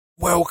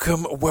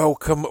Welcome.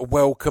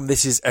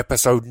 This is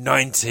episode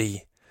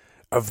 90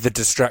 of the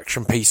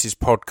Distraction Pieces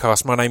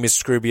podcast. My name is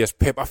Scroobius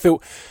Pip. I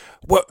feel,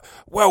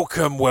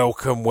 welcome.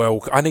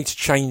 I need to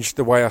change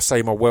the way I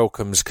say my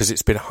welcomes because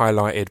it's been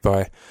highlighted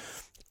by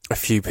a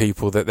few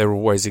people that they're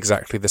always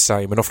exactly the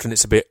same. And often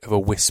it's a bit of a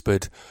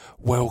whispered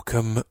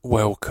welcome.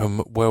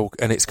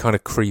 And it's kind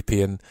of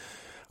creepy and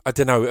I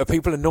don't know, are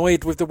people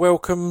annoyed with the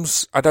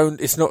welcomes?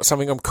 It's not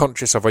something I'm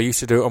conscious of. I used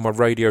to do it on my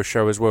radio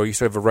show as well. I used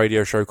to have a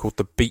radio show called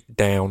The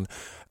Beatdown,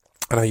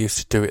 and I used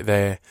to do it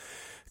there.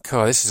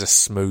 God, this is a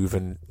smooth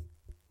and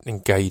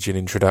engaging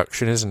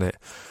introduction, isn't it?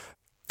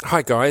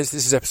 Hi guys,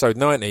 this is episode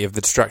 90 of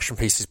the Distraction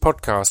Pieces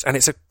podcast, and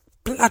it's a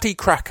bloody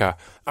cracker.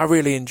 I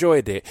really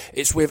enjoyed it.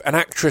 It's with an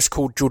actress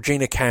called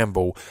Georgina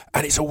Campbell,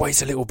 and it's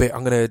always a little bit,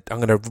 I'm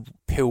gonna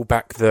peel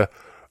back the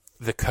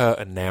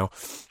curtain now.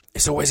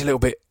 It's always a little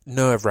bit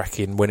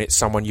nerve-wracking when it's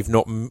someone you've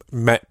not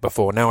met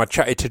before. Now, I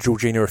chatted to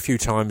Georgina a few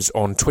times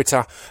on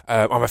Twitter.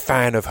 I'm a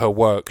fan of her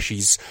work.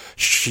 She's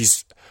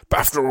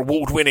BAFTA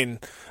award-winning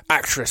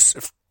actress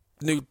of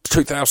new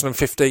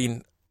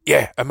 2015.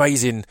 Yeah,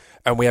 amazing.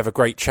 And we have a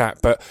great chat,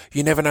 but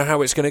you never know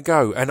how it's going to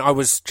go. And I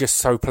was just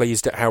so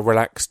pleased at how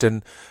relaxed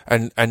and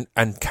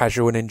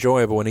casual and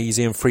enjoyable and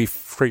easy and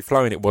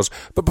free-flowing it was.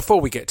 But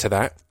before we get to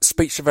that,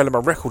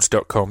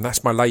 speechdevelopmentrecords.com,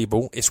 that's my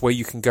label. It's where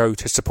you can go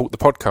to support the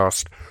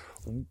podcast.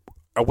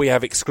 We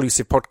have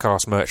exclusive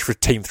podcast merch for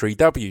Team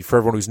 3W, for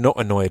everyone who's not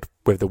annoyed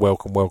with the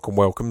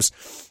welcomes.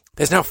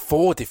 There's now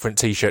 4 different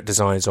t-shirt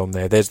designs on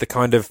there. There's the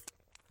kind of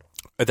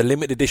the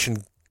limited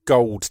edition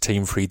gold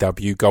Team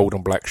 3W, gold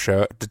and black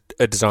shirt,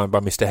 designed by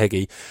Mr.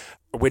 Heggie.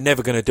 We're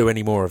never going to do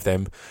any more of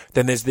them.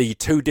 Then there's the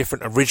 2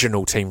 different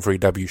original Team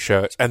 3W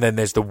shirts, and then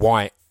there's the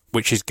white,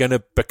 which is going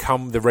to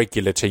become the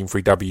regular Team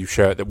 3W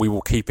shirt that we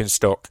will keep in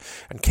stock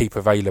and keep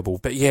available.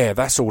 But yeah,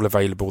 that's all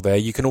available there.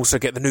 You can also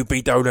get the new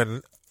B.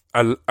 Dolan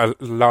a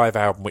live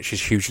album, which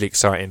is hugely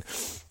exciting,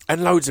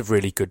 and loads of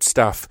really good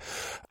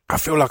stuff. I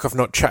feel like I've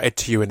not chatted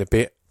to you in a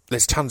bit.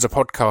 There's tons of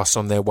podcasts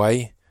on their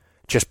way,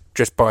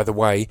 just by the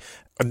way.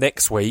 And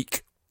next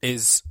week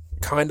is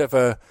kind of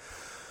a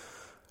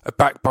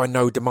back by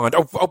no demand.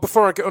 Oh,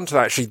 before I get onto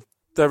that, actually,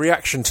 the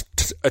reaction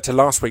to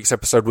last week's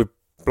episode with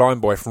Blind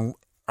Boy from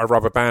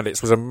Rubber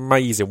Bandits was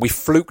amazing. We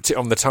fluked it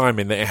on the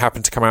timing that it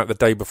happened to come out the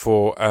day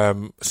before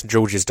St.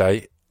 George's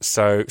Day.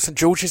 So, St.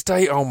 George's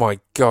Day? Oh my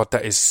God,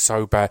 that is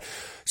so bad.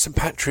 St.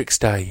 Patrick's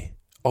Day,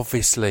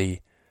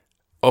 obviously.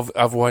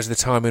 Otherwise the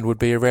timing would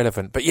be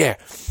irrelevant. But yeah,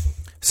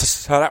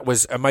 so that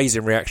was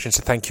amazing reaction.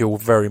 So thank you all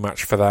very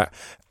much for that.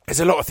 There's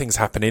a lot of things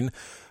happening.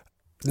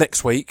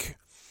 Next week,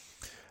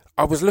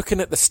 I was looking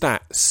at the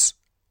stats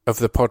of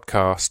the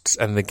podcasts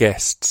and the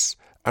guests,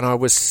 and I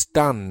was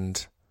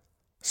stunned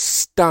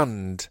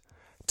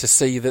to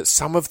see that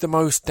some of the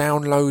most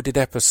downloaded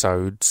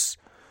episodes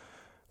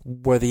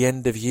were the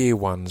end of year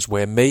ones,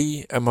 where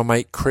me and my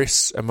mate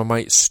Chris and my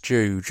mate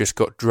Stu just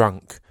got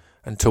drunk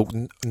and talked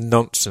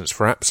nonsense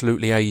for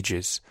absolutely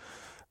ages.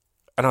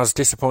 And I was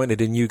disappointed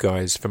in you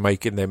guys for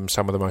making them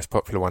some of the most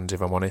popular ones,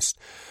 if I'm honest.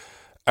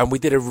 And we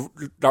did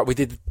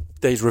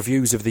these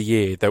reviews of the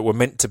year that were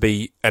meant to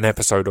be an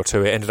episode or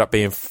 2. It ended up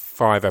being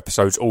 5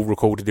 episodes, all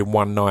recorded in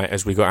one night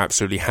as we got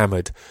absolutely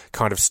hammered,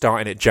 kind of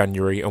starting at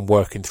January and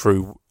working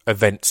through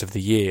events of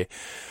the year.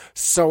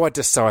 So I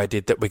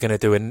decided that we're going to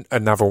do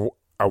another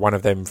one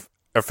of them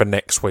for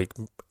next week.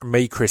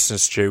 Me, Chris and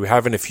Stu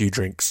having a few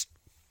drinks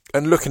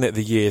and looking at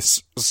the year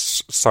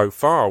so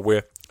far.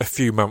 We're a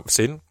few months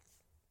in.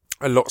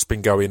 A lot's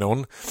been going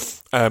on.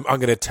 I'm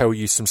going to tell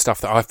you some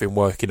stuff that I've been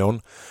working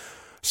on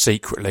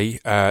secretly.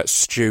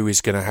 Stu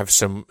is going to have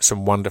some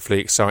wonderfully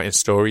exciting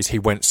stories. He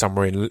went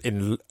somewhere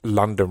in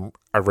London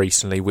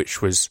recently,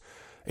 which was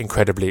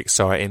incredibly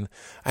exciting.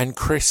 And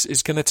Chris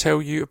is going to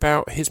tell you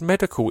about his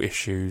medical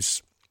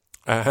issues,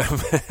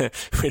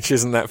 which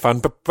isn't that fun.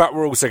 But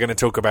we're also going to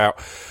talk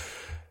about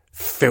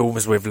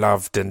films we've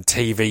loved and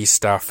TV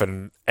stuff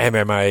and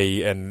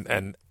MMA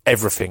and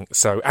everything.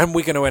 So, and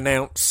we're going to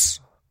announce...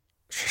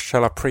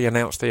 Shall I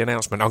pre-announce the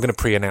announcement? I'm going to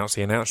pre-announce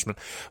the announcement.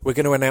 We're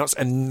going to announce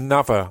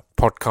another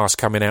podcast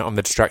coming out on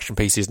the Distraction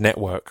Pieces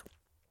network.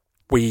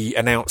 We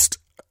announced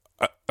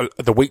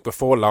the week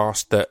before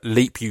last that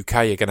Leap UK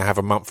are going to have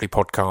a monthly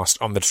podcast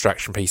on the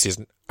Distraction Pieces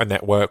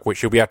network,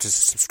 which you'll be able to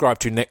subscribe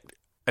to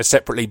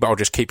separately, but I'll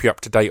just keep you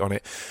up to date on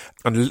it.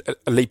 And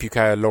Leap UK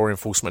are law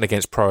enforcement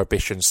against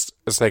prohibitions,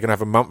 as they're going to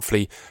have a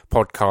monthly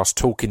podcast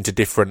talking to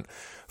different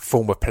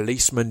former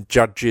policemen,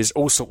 judges,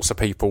 all sorts of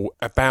people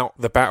about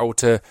the battle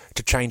to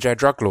change our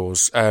drug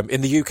laws in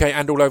the UK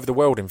and all over the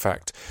world, in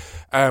fact.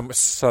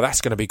 So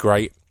that's going to be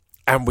great.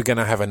 And we're going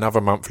to have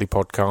another monthly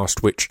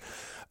podcast, which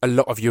a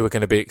lot of you are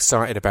going to be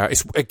excited about.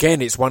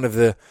 It's one of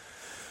the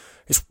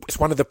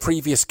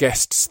previous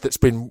guests that's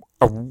been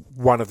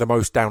one of the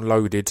most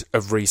downloaded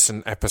of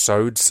recent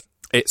episodes.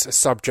 It's a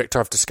subject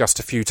I've discussed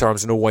a few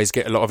times and always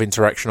get a lot of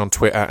interaction on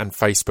Twitter and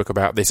Facebook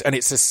about this. And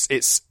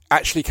it's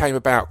actually came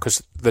about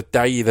because the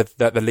day that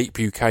the Leap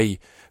UK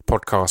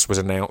podcast was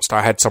announced,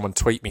 I had someone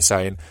tweet me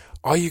saying,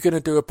 "Are you going to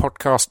do a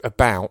podcast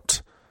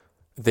about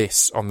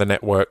this on the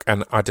network?"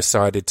 And I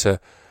decided to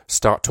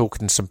start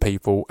talking to some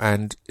people,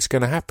 and it's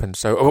going to happen.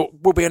 So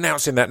we'll be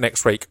announcing that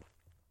next week.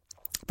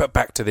 But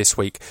back to this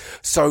week.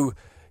 So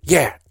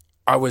yeah,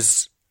 I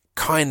was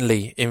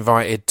kindly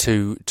invited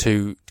to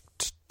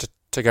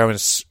go and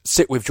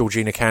sit with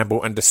Georgina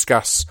Campbell and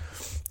discuss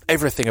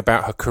everything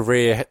about her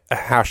career,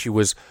 how she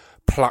was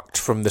plucked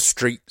from the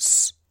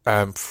streets,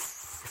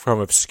 from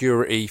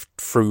obscurity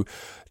through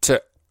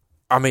to,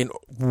 I mean,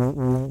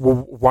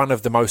 one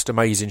of the most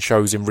amazing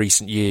shows in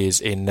recent years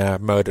in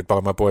Murdered by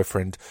My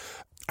Boyfriend.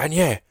 And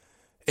yeah,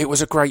 it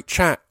was a great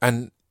chat.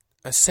 And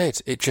as I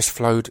said, it just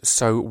flowed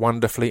so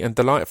wonderfully and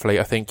delightfully.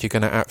 I think you're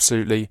going to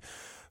absolutely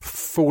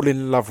fall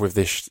in love with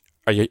this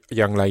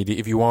young lady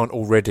if you aren't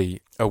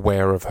already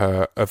aware of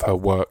her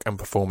work and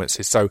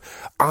performances. So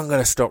I'm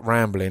going to stop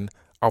rambling.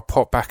 I'll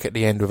pop back at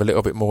the end with a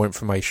little bit more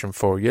information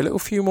for you, a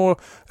few more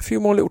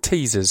little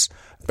teasers.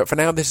 But for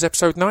now, this is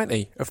episode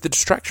 90 of the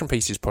Distraction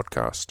Pieces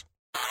podcast.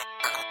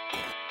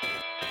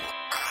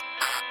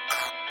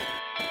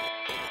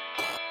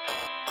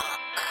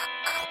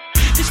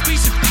 This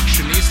piece of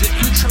fiction is the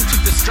intro to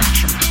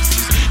Distraction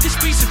Pieces. This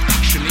piece of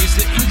fiction is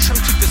the intro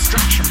to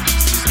Distraction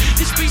Pieces.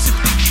 This piece of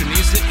fiction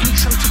is the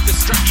intro to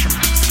Distraction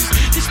Pieces.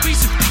 This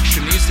piece of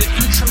fiction is the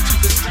intro to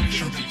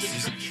Distraction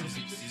Pieces.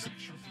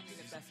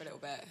 For a little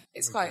bit.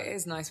 It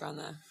is nice around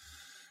there.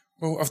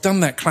 Well, I've done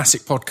that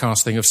classic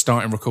podcast thing of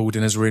starting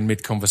recording as we're in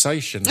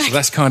mid-conversation. So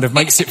that's kind of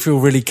makes it feel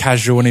really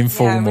casual and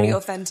informal. Yeah, really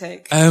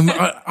authentic.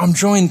 I'm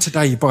joined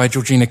today by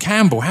Georgina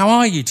Campbell. How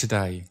are you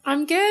today?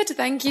 I'm good,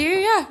 thank you.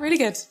 Yeah, really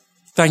good.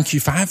 Thank you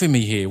for having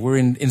me here. We're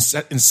in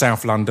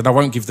South London. I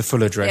won't give the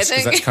full address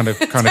because that's kind of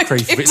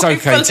creepy. But it's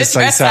okay to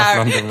say South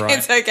London, right?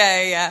 It's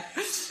okay,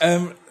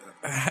 yeah.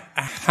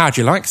 How do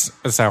you like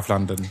South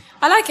London?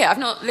 I like it. I've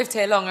not lived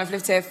here long. I've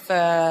lived here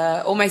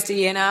for almost a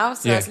year now.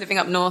 So I was living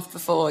up north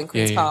before in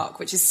Queen's Park,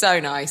 which is so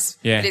nice.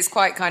 Yeah. But it's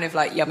quite kind of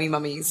like yummy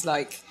mummies,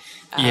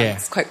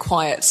 it's quite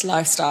quiet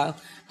lifestyle.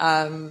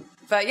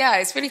 But yeah,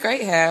 it's really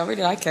great here. I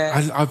really like it.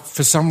 I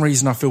for some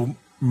reason, I feel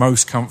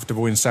most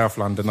comfortable in South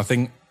London. I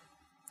think,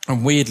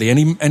 and weirdly,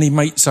 any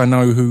mates I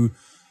know who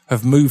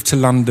have moved to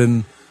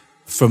London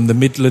from the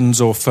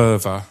Midlands or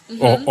further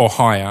or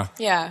higher,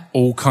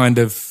 all kind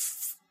of,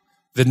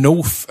 the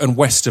north and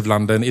west of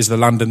London is the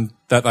London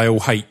that they all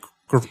hate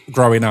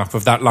growing up,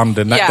 of that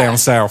London, that down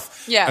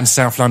south. Yeah. And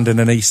South London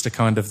and east are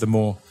kind of the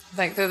more...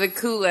 Like the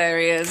cool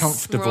areas.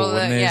 Comfortable.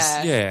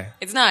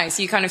 It's nice.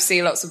 You kind of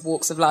see lots of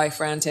walks of life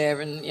around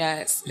here, and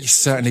you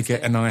certainly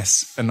get a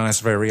nice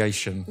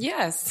variation.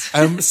 Yes.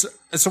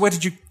 So where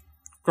did you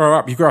grow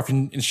up? You grew up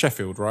in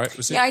Sheffield, right?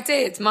 Was it? Yeah, I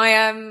did.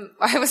 I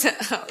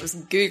was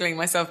Googling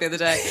myself the other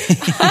day,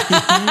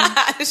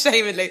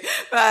 ashamedly.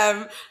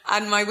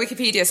 And my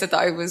Wikipedia said that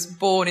I was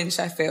born in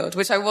Sheffield,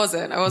 which I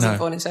wasn't. I wasn't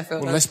born in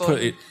Sheffield. Well, let's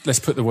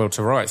put the world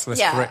to rights.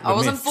 Let's correct the I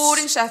wasn't myths. born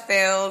in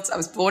Sheffield. I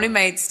was born in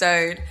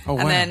Maidstone. Oh,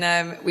 wow. And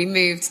then we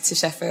moved to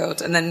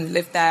Sheffield and then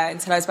lived there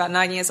until I was about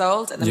 9 years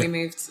old. And then we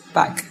moved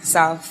back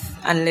south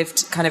and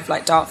lived kind of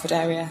like Dartford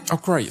area. Oh,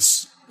 great.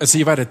 So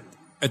you've had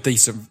a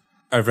decent...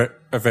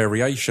 A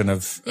variation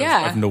of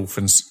north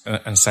and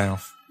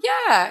south.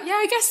 Yeah,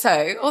 I guess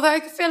so. Although I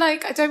feel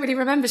like I don't really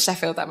remember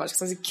Sheffield that much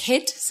because I was a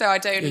kid, so I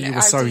don't... Yeah, you were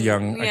so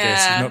young, I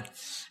guess.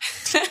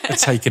 You've not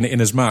taken it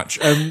in as much.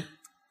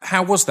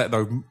 How was that,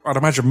 though? I'd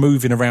imagine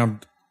moving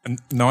around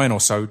 9 or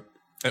so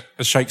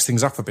shakes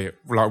things up a bit.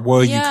 Like,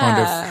 were you kind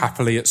of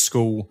happily at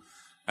school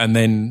and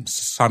then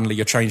suddenly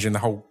you're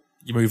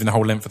moving the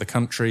whole length of the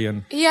country?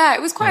 And yeah,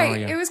 it was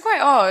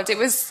quite odd. It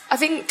was, I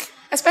think...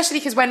 Especially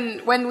because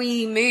when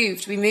we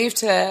moved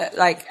to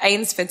like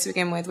Ainsford to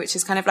begin with, which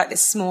is kind of like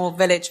this small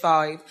village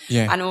vibe,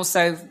 and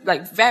also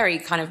like very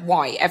kind of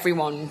white.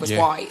 Everyone was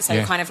white,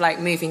 so kind of like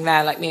moving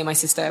there, like me and my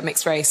sister,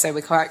 mixed race, so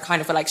we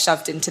kind of were like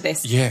shoved into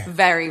this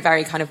very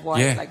very kind of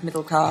white, like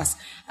middle class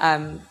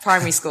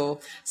primary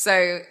school.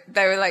 So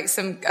there were like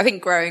some, I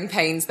think, growing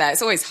pains there.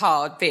 It's always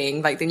hard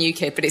being like the new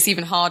kid, but it's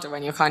even harder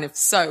when you're kind of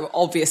so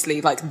obviously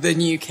like the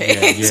new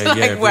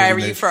kid. Where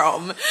really are you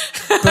from?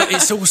 But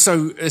it's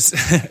also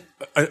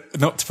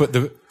not to put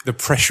the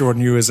pressure on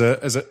you as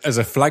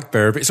a flag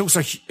bearer, but it's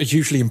also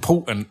hugely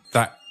important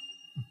that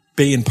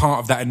being part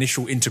of that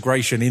initial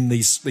integration in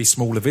these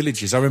smaller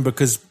villages. I remember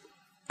because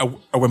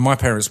when my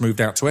parents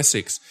moved out to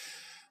Essex,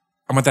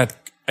 and my dad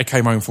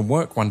came home from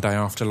work one day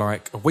after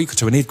like a week or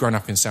two, and he'd grown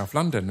up in South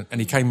London, and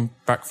he came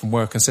back from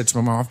work and said to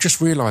my mum, "I've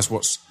just realised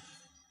what's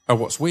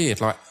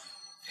weird. Like,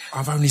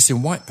 I've only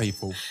seen white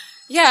people.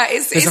 Yeah,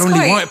 there's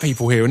only white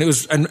people here." And it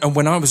was, and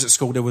when I was at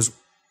school, there was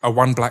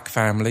one black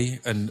family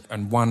and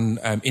one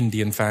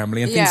Indian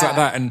family and things like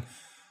that. And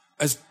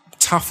as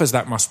tough as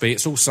that must be,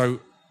 it's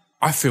also,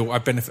 I feel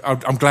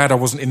I'm glad I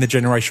wasn't in the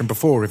generation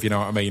before, if you know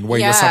what I mean,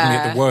 where you're suddenly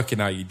at the working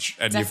age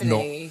and you've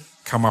not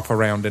come up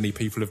around any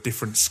people of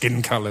different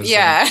skin colours.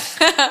 Yeah.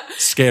 And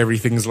scary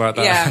things like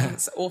that. Yeah,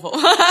 it's awful.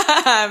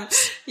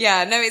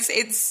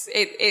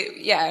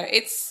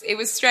 It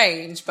was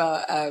strange,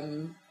 but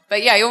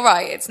But yeah, you're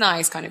right. It's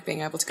nice kind of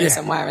being able to go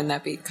somewhere and there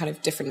be kind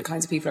of different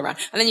kinds of people around.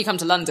 And then you come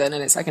to London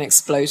and it's like an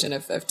explosion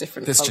of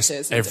different cultures.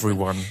 There's just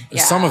everyone.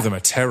 Some of them are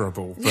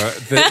terrible,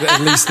 but at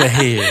least they're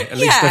here. At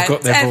least they've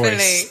got their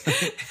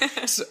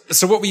voice.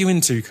 So what were you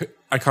into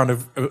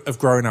of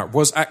growing up?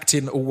 Was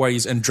acting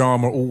always and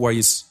drama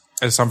always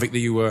something that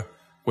you were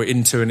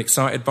into and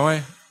excited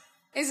by?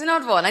 It's an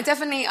odd one.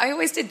 I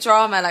always did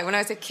drama. Like when I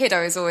was a kid,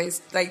 I was always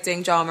like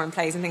doing drama and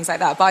plays and things like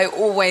that. But I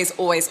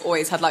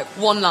always had like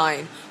one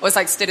line. I was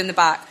like stood in the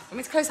back. Want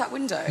me to close that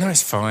window? No,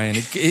 it's fine.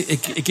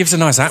 It gives a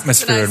nice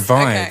atmosphere and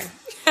vibe.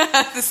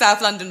 Okay. The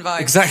South London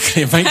vibe.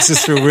 Exactly. It makes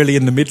us feel really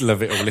in the middle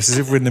of it all. It's as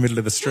if we're in the middle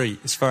of the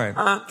street. It's fine.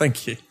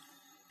 Thank you.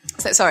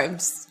 So sorry, I'm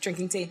just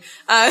drinking tea.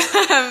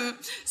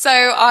 So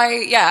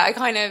I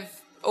kind of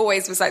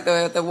always was like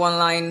the one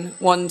line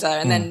wonder.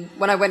 And then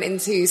when I went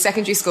into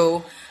secondary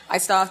school, I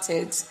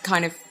started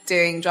kind of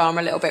doing drama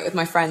a little bit with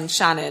my friend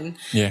Shannon.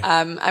 Yeah.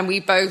 And we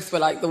both were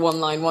like the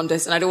one-line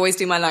wonders. And I'd always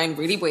do my line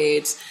really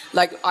weird,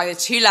 like either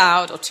too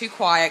loud or too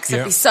quiet. Because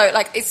it'd be so,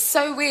 like, it's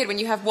so weird when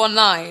you have one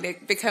line.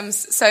 It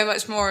becomes so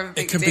much more of a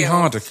big deal. It can be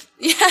harder.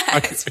 Yeah.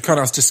 I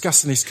was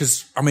discussing this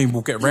because, I mean,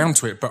 we'll get around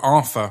to it, but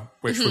Arthur,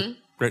 which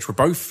we're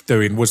both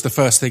doing, was the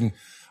first thing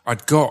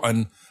I'd got.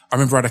 And I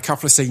remember I had a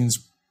couple of scenes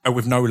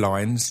with no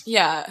lines.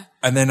 Yeah.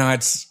 And then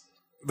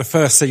the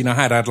first scene I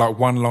had like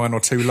one line or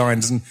two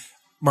lines, and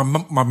my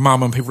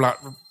mum and people were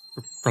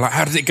like,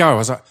 how did it go? I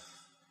was like,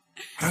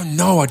 I don't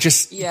know. I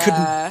just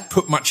couldn't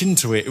put much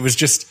into it. It was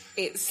just,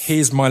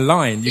 here's my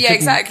line. You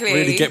couldn't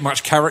really get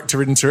much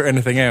character into it or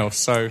anything else.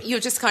 So you're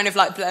just kind of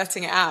like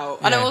blurting it out.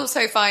 And I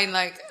also find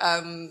like,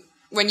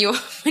 when you're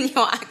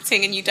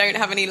acting and you don't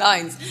have any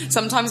lines,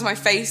 sometimes my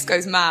face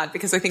goes mad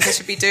because I think I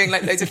should be doing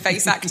like loads of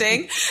face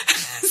acting.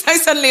 So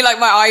suddenly like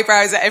my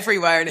eyebrows are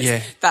everywhere,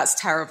 and that's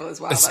terrible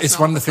as well. It's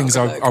one of the things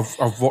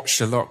I've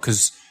watched a lot,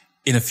 because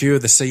in a few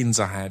of the scenes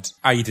I had,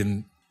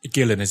 Aidan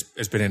Gillen has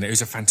been in it.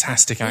 He's a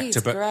fantastic actor,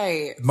 he's but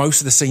great. Most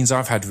of the scenes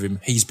I've had with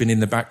him, he's been in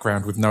the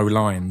background with no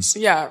lines.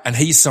 Yeah. And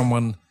he's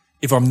someone,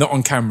 if I'm not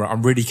on camera,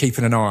 I'm really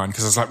keeping an eye on,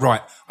 because I was like,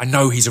 right, I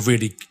know he's a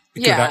really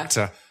good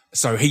actor.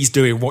 So he's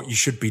doing what you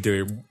should be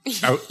doing when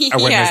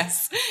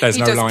there's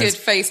no lines. Good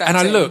face acting.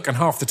 And I look, and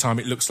half the time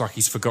it looks like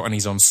he's forgotten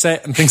he's on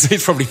set and things.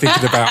 He's probably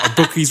thinking about a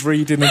book he's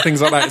reading and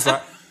things like that. It's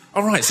like,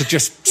 all right, so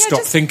just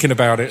stop thinking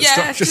about it.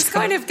 Yeah, just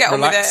kind of get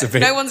on with it.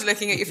 No one's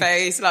looking at your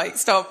face. Like,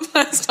 stop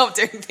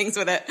doing things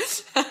with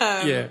it.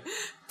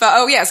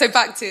 But so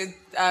back to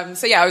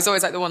I was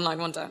always like the one line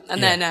wonder,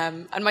 and then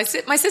and my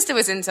sister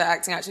was into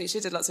acting. Actually, she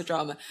did lots of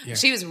drama. Yeah.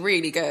 She was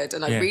really good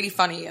and like really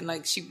funny, and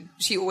like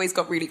she always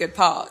got really good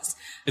parts.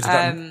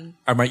 I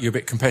make you a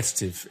bit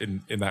competitive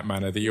in that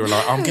manner, that you were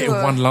like, I'm getting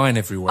one line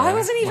everywhere. I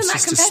wasn't even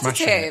that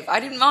competitive.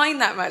 I didn't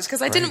mind that much,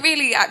 because I didn't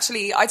really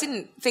I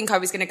didn't think I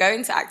was going to go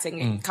into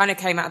acting. It kind of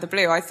came out of the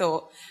blue. I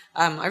thought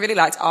I really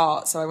liked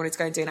art, so I wanted to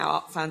go and do an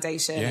art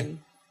foundation. Yeah.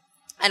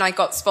 And I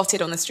got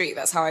spotted on the street.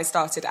 That's how I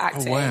started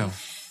acting. Oh, wow.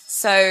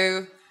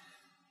 So,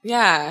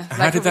 yeah,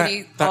 like a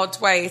really odd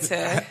way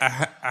to...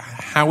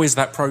 How is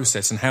that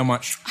process, and how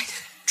much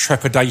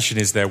trepidation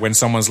is there when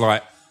someone's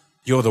like,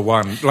 you're the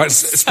one? Like,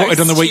 spotted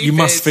on the week, you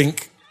must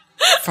think,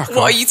 fuck off.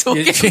 What are you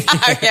talking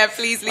about? Yeah,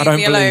 please leave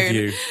me alone. I don't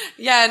believe you.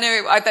 Yeah,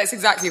 no, that's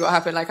exactly what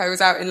happened. Like, I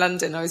was out in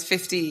London, I was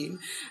 15,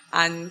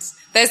 and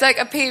there's like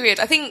a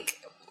period, I think,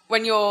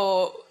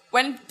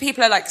 when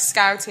people are like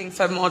scouting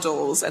for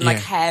models and like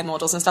hair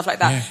models and stuff like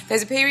that,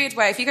 there's a period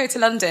where if you go to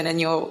London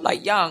and you're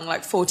like young,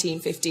 like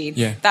 14,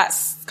 15,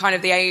 that's kind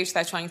of the age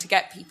they're trying to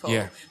get people.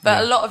 Yeah.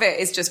 But a lot of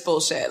it is just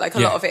bullshit. Like a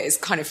lot of it is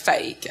kind of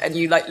fake, and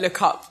you like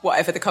look up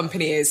whatever the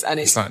company is, and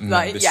it's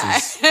like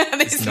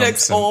this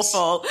looks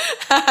awful.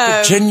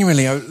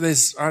 Genuinely,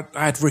 I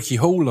had Ricky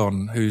Hall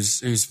on,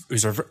 who's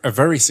a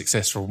very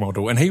successful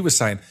model, and he was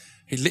saying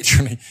he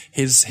literally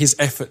his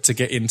effort to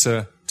get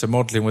into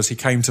modelling was he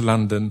came to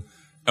London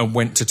and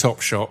went to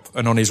Topshop,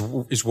 and on his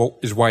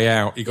way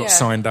out, he got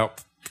signed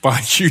up by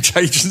a huge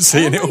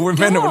agency, and it all went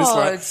mental.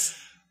 It's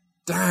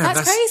like, damn,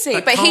 that's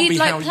crazy. But he'd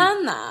like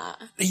planned that.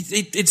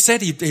 He'd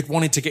said he'd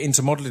wanted to get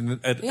into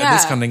modelling at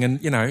this kind of thing, and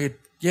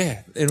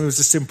it was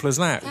as simple as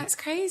that. That's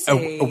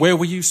crazy. Where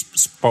were you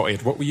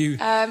spotted? What were you?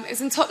 It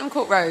was in Tottenham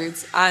Court Road,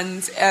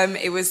 and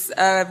it was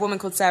a woman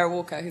called Sarah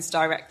Walker, who's the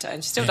director,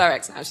 and she still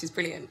directs now. She's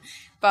brilliant.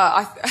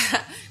 But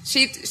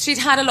she'd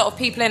had a lot of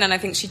people in, and I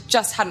think she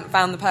just hadn't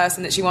found the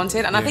person that she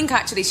wanted. And I think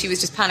actually she was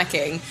just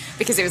panicking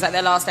because it was like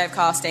their last day of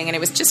casting, and it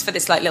was just for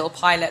this like little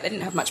pilot. They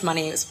didn't have much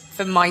money. It was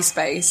for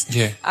MySpace.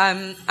 Yeah.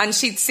 And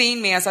she'd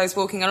seen me as I was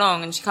walking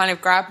along, and she kind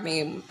of grabbed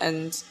me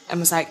and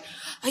was like,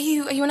 "Are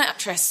you an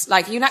actress?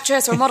 Like, are you an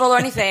actress or a model or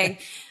anything?"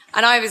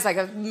 And I was like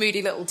a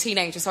moody little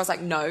teenager, so I was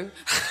like, no.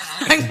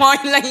 Like, why?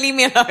 Like, leave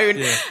me alone.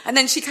 Yeah. And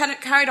then she kind of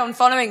carried on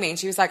following me, and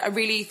she was like, I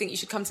really think you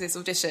should come to this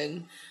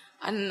audition.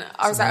 And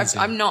I was like,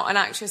 I'm not an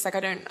actress. Like, I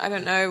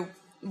don't know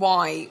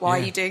why. Why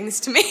are you doing this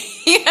to me?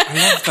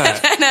 I love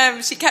that.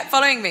 And she kept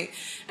following me.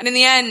 And in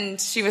the end,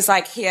 she was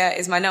like, here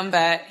is my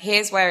number.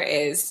 Here's where it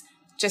is.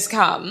 just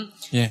come.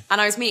 Yeah.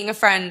 And I was meeting a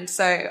friend,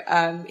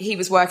 so he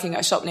was working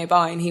at a shop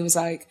nearby, and he was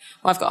like,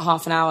 well, I've got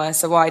half an hour,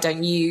 so why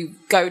don't you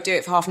go do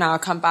it for half an hour,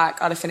 come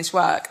back, I'll have finished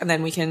work, and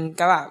then we can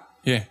go out.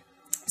 Yeah.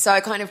 So I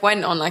kind of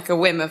went on like a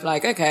whim of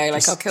like, okay,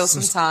 like I'll kill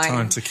some time.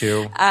 Time to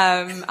kill.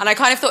 And I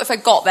kind of thought if I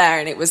got there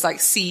and it was like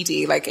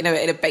seedy, like in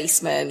a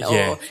basement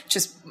or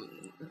just,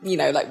 you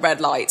know, like red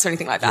lights or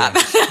anything like that,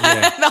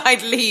 that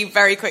I'd leave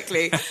very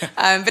quickly.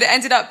 But it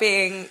ended up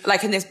being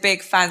like in this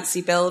big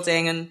fancy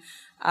building,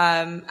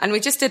 and we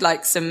just did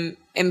like some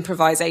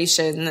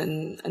improvisation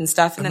and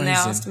stuff. And then they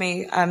asked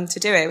me to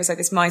do it. It was like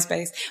this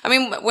MySpace. I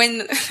mean,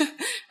 when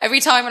every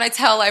time when I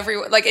tell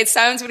everyone, like it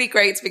sounds really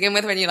great to begin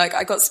with when you're like,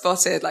 I got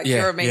spotted, like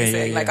you're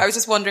amazing. Like I was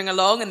just wandering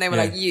along and they were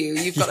like,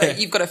 you've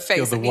got a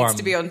face that needs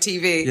to be on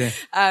TV.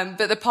 Yeah.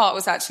 But the part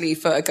was actually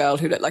for a girl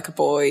who looked like a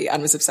boy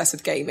and was obsessed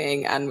with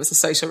gaming and was a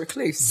social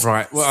recluse.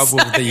 Right. Well,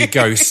 there you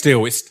go.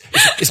 Still,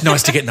 it's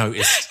nice to get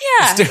noticed.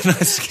 Yeah. It's still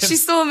nice to get... She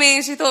saw me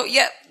and she thought,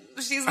 yep.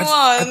 She's the one.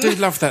 I do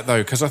love that though,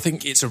 because I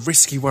think it's a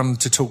risky one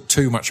to talk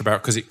too much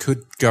about, because it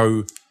could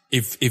go,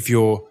 if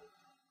you're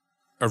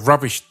a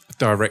rubbish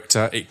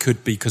director, it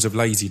could be because of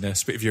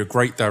laziness, but if you're a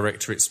great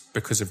director, it's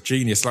because of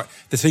genius. Like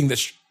the thing that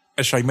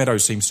Shea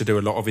Meadows seems to do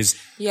a lot of is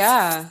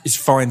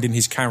finding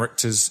his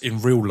characters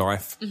in real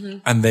life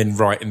and then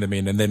writing them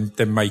in and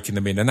then making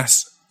them in. And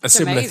that's a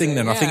similar thing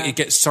then. I think it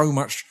gets so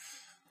much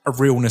a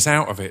realness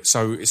out of it.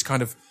 So it's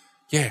kind of,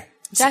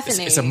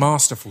 definitely. It's a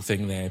masterful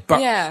thing there.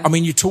 But, I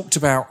mean, you talked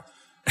about,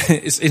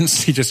 it's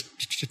instantly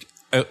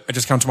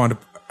just come to mind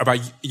about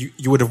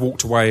you would have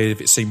walked away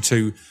if it seemed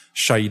too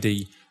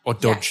shady or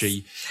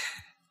dodgy.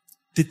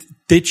 Yes.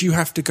 Did you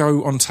have to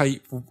go on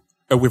tape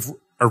with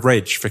a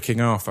reg for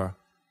King Arthur?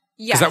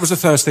 Yes. Because that was the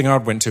first thing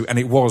I'd went to, and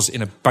it was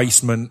in a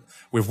basement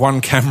with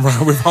one camera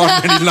with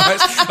hardly any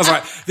lights. I was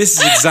like, this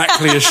is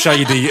exactly as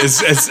shady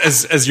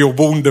as you're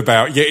warned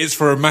about, yet it's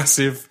for a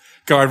massive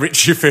Guy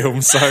Ritchie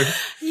film, so...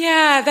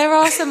 Yeah, there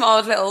are some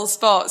odd little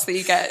spots that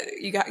you get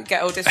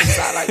auditions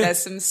at. Like,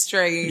 there's some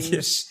strange...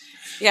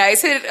 I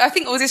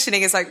think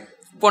auditioning is, like,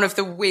 one of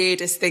the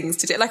weirdest things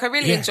to do. Like, I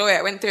really enjoy it.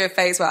 I went through a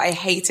phase where I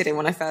hated it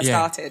when I first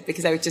started,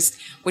 because I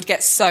would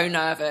get so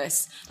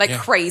nervous, like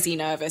crazy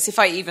nervous. If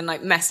I even,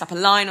 like, messed up a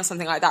line or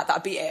something like that,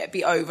 that'd be it. It'd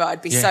be over.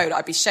 I'd be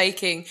I'd be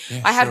shaking.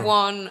 I had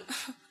one...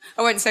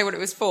 I won't say what it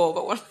was for,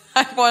 but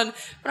I had one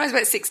when I was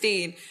about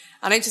 16...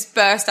 And I just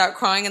burst out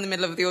crying in the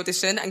middle of the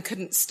audition and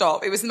couldn't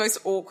stop. It was the most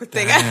awkward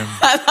thing.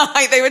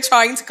 Like, they were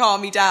trying to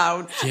calm me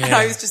down. Yeah. And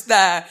I was just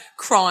there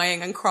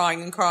crying and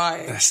crying and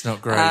crying. That's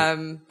not great.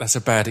 That's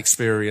a bad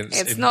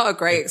experience. It's not a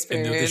great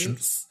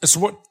experience. So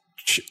what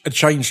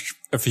changed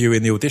for you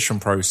in the audition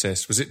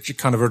process? Was it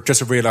kind of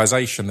just a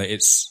realisation that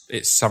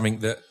it's something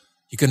that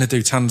you're going to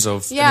do tons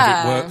of? Yeah. And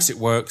if it works, it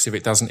works. If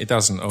it doesn't, it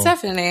doesn't. Or...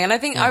 Definitely. And I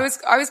think I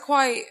was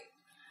quite...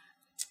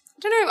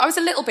 I don't know, I was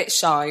a little bit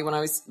shy when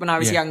I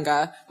was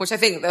younger, which I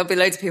think there'll be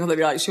loads of people that'll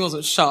be like, she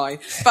wasn't shy.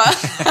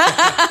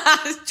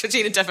 But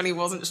Georgina definitely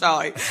wasn't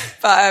shy.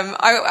 But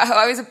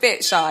I was a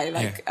bit shy,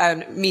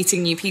 like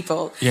meeting new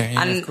people.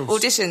 And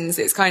auditions,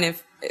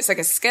 it's like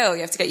a skill.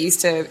 You have to get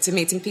used to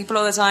meeting people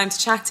all the time, to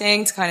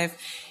chatting, to kind of...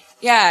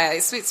 Yeah,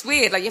 it's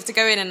weird. Like, you have to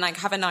go in and, like,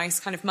 have a nice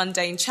kind of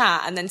mundane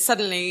chat, and then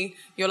suddenly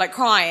you're, like,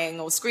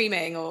 crying or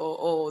screaming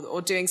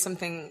or doing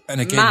something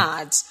and again,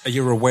 mad.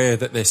 You're aware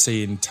that they're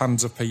seeing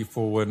tons of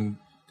people, and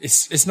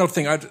it's not a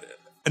thing. And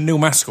Neil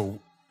Maskell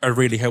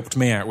really helped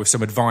me out with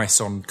some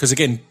advice on... Because,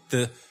 again,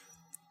 the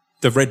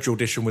Reg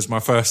audition was my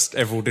first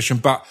ever audition,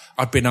 but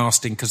I'd been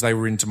asking because they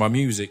were into my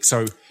music.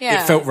 So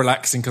it felt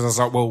relaxing because I was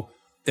like, well,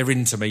 they're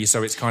into me,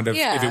 so it's kind of...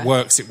 If it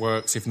works, it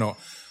works. If not...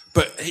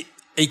 But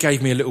he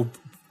gave me a little...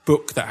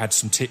 book that had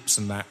some tips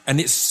and that, and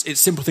it's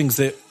simple things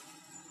that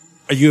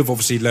you have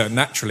obviously learned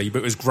naturally, but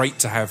it was great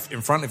to have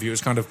in front of you. It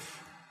was kind of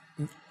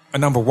a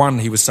number one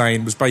he was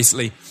saying was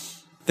basically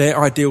their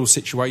ideal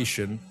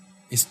situation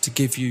is to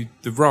give you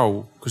the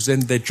role, because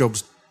then their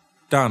job's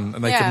done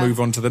and they can move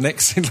on to the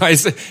next thing.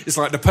 It's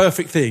like the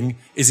perfect thing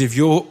is if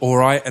you're all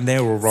right and they're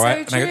all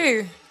right. So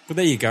true. Well,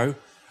 there you go.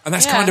 And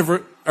that's kind of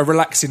a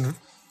relaxing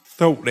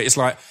thought that it's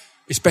like,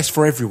 it's best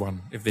for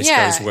everyone if this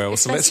goes well.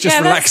 So let's just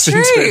relax into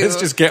it. Let's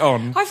just get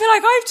on. I feel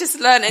like I've just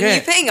learned a new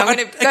thing. I'm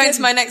going to go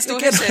into my next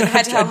audition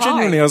head held high.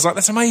 Genuinely, I was like,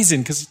 that's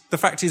amazing, because the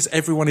fact is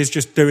everyone is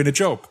just doing a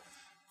job.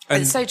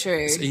 And it's so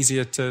true. It's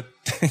easier to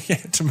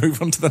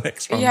move on to the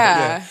next one.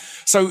 Yeah.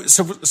 So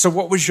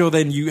what was your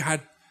then?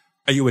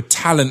 Are you a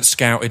talent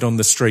scouted on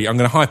the street? I'm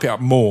going to hype it up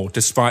more,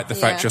 despite the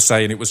fact you're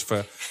saying it was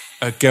for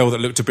a girl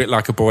that looked a bit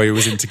like a boy who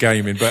was into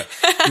gaming, but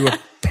you were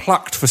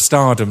plucked for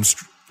stardom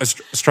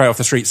straight off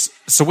the streets.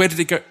 So where did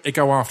it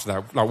go after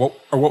that? Like,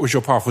 what was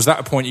your path? Was that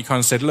a point you kind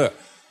of said, look,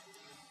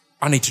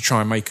 I need to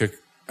try and make a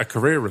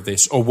career of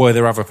this? Or were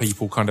there other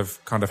people kind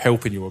of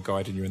helping you or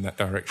guiding you in that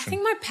direction? I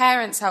think my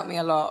parents helped me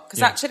a lot,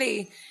 because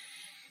actually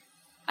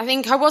I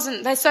think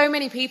there's so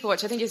many people,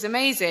 which I think is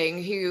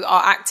amazing, who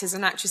are actors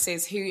and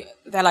actresses who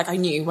they're like, I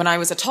knew when I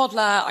was a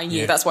toddler, I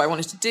knew that's what I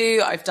wanted to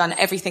do. I've done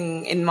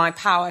everything in my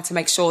power to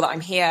make sure that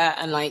I'm here,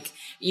 and like,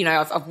 you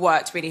know, I've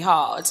worked really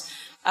hard.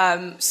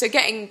 So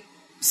getting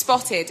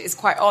spotted is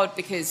quite odd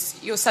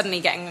because you're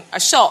suddenly getting a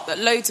shot that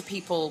loads of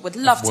people would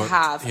love to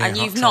have, and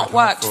you've not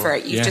worked for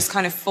it. You've just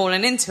kind of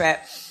fallen into it.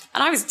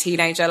 And I was a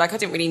teenager, like I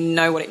didn't really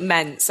know what it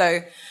meant.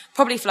 So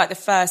probably for like the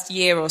first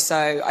year or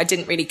so, I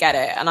didn't really get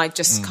it. And I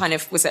just kind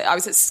of I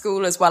was at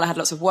school as well. I had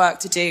lots of work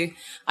to do.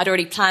 I'd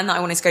already planned that I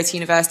wanted to go to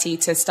university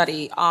to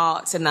study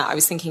arts, and that I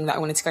was thinking that I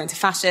wanted to go into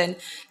fashion.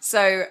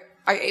 So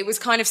it was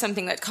kind of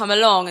something that come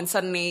along, and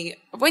suddenly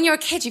when you're a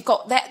kid, you've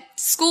got that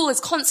school is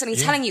constantly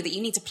telling you that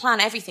you need to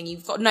plan everything.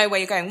 You've got to know where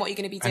you're going, what you're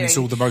going to be doing. And it's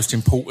all the most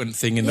important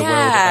thing in the world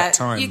at that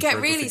time. You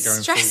get really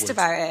stressed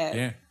about it.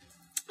 Yeah.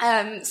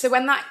 So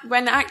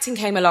when acting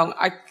came along,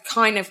 I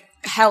kind of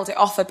held it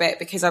off a bit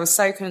because I was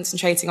so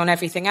concentrating on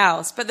everything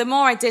else. But the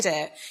more I did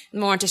it, the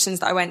more auditions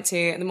that I went to,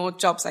 and the more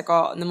jobs I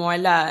got, and the more I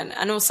learned.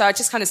 And also I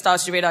just kind of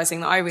started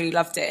realizing that I really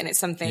loved it, and it's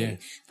something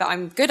that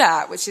I'm good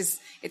at, which is,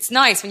 it's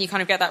nice when you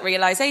kind of get that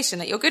realization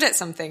that you're good at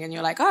something, and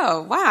you're like,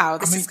 oh wow,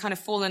 this has kind of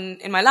fallen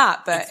in my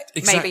lap. But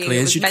exactly, maybe it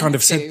was as you meant kind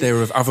of to. said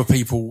there, of other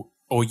people,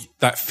 or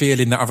that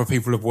feeling that other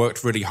people have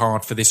worked really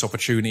hard for this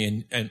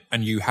opportunity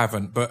and you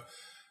haven't. But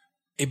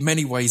in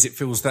many ways it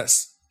feels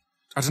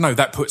I don't know,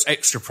 that puts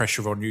extra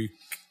pressure on you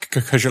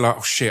because you're like,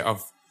 oh shit,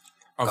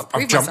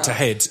 I've jumped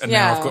ahead, and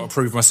now I've got to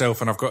prove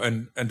myself, and I've got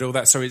and all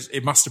that. So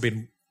it must have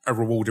been a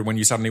rewarding when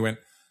you suddenly went,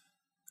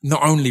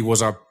 not only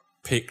was I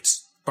picked,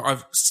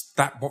 but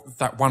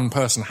that one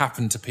person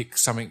happened to pick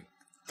something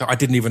that I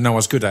didn't even know I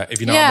was good at, if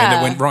you know what I mean,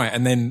 that went right.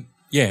 And then,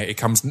 it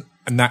comes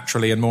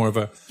naturally, and more of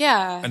a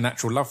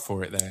natural love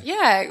for it there.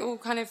 Yeah, it all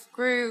kind of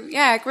grew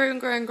and grew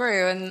and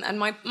grew. And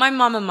my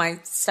mum and my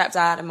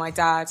stepdad and my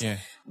dad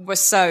were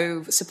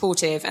so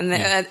supportive. And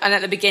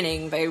at the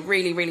beginning, they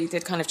really, really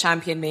did kind of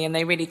champion me, and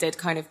they really did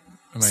kind of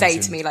say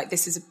to me, like,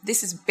 this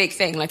is a big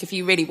thing. Like, if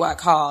you really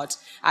work hard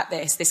at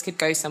this could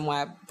go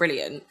somewhere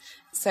brilliant.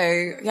 So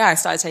I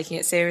started taking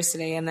it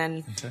seriously, and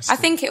then I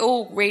think it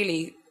all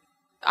really,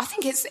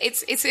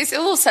 it's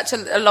all such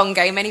a long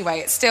game anyway.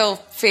 It still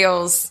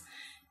feels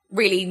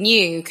really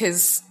new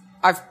because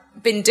I've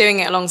been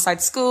doing it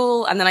alongside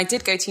school, and then I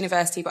did go to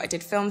university, but I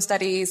did film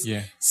studies.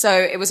 Yeah. So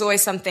it was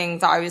always something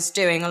that I was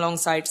doing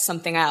alongside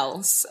something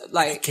else.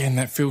 Like, again,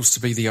 that feels to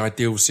be the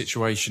ideal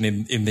situation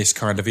in this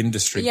kind of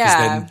industry, because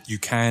then you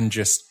can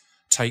just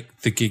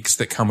take the gigs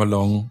that come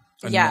along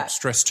and not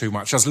stress too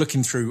much. I was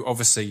looking through,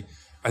 obviously,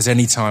 as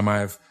any time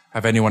I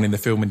have anyone in the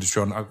film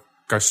industry on, I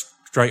go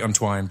straight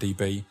onto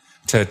IMDb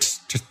to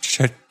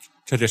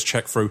just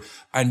check through,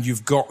 and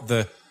you've got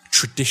the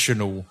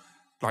traditional,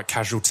 like,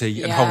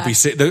 Casualty and Holby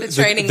City,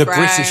 the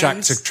British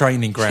actor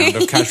training ground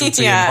of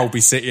Casualty and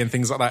Holby City and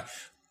things like that.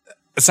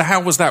 So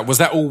how was that? Was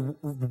that all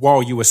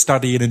while you were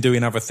studying and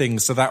doing other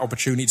things? So that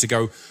opportunity to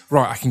go,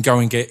 right, I can go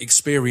and get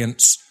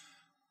experience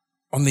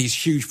on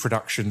these huge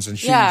productions and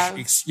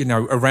huge,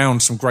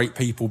 around some great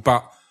people,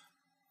 but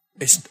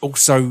it's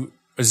also,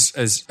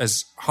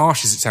 as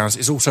harsh as it sounds,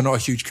 it's also not a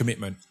huge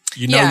commitment.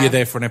 You're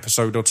there for an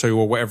episode or two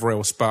or whatever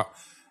else, but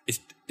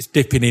it's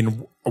dipping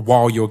in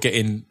while you're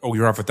getting all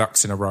your other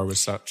ducks in a row as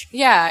such.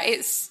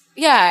 It's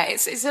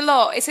a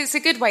lot. It's a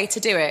good way to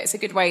do it. It's a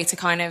good way to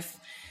kind of,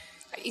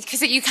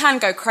 because you can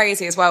go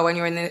crazy as well when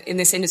you're in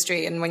this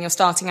industry, and when you're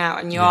starting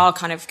out, and you are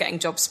kind of getting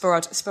jobs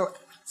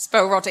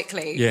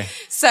sporadically. Yeah.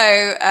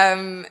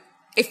 So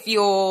if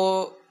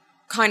you're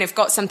kind of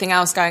got something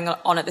else going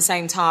on at the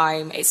same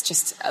time, it's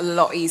just a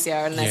lot easier,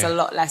 and there's a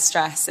lot less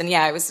stress. And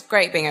it was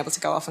great being able to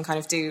go off and kind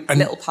of do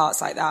little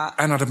parts like that.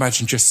 And I'd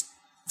imagine, just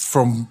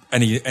from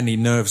any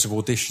nerves of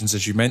auditions,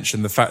 as you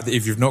mentioned, the fact that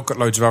if you've not got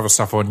loads of other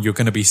stuff on, you're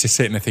going to be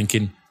sitting there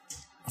thinking,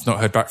 I've not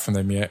heard back from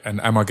them yet, and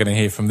am I going to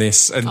hear from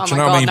this? And do you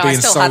know what I mean? No, I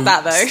still had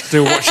that though.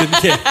 Still watching,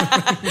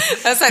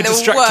 That's like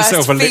the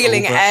worst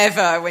feeling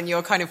ever, when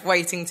you're kind of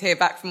waiting to hear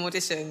back from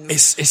auditions.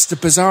 It's the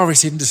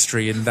bizarrest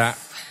industry in that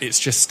it's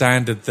just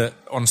standard that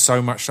on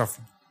so much stuff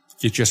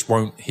you just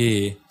won't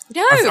hear.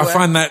 No, I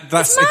find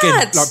that's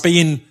again like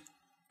being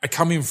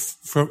coming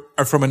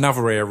from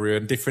another area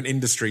and different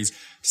industries.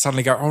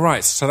 Suddenly go, all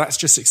right, so that's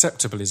just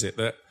acceptable, is it?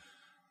 That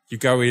you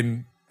go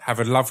in,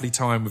 have a lovely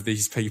time with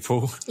these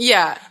people,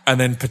 and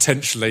then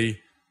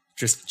potentially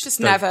just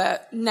never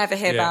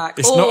hear back.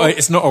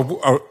 It's not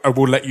a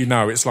we'll let you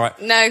know. It's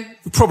like, no,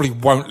 we probably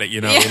won't let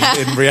you know.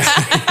 In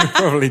reality,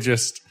 probably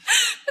just.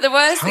 But the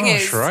worst thing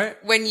is, right?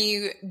 When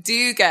you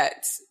do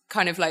get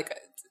kind of like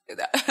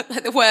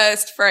the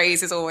worst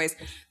phrase is always,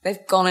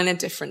 they've gone in a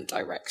different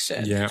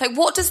direction. Yeah. Like,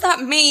 what does that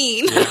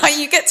mean? Yeah. Like,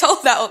 you get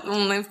told that,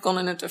 they've gone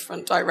in a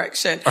different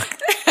direction.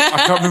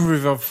 I can't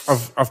remember if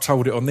I've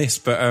told it on this,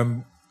 but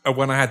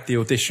when I had the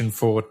audition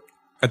for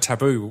a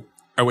Taboo,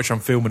 which I'm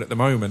filming at the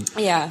moment,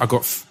 I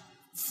got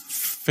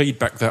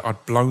feedback that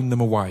I'd blown them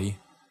away,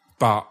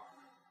 but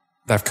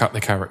they've cut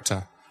the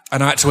character.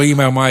 And I had to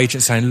email my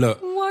agent saying,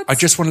 look, I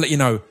just want to let you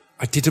know,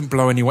 I didn't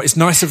blow anyone. It's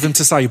nice of them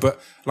to say,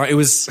 but like, it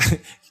was,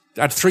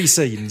 I had 3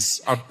 scenes.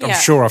 I'm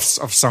sure I've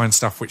signed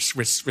stuff which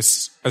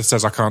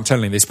says I can't tell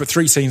any of this, but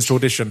 3 scenes to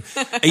audition.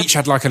 Each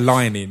had like a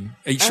line in,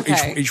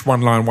 each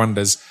one line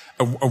wonders.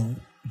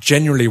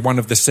 Generally, one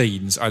of the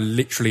scenes, I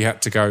literally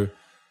had to go,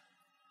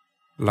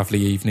 lovely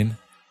evening.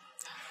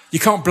 You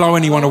can't blow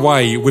anyone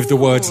away with the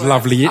words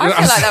lovely. I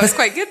feel like that was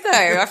quite good,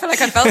 though. I feel like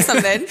I felt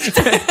something.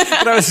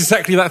 That was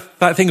exactly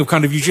that thing of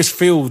kind of, you just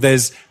feel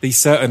there's these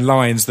certain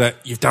lines that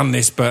you've done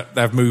this, but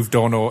they've moved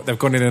on, or they've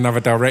gone in another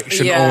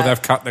direction, or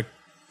they've cut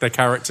their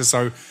character.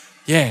 So,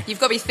 yeah. You've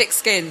got to be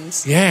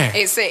thick-skinned. Yeah.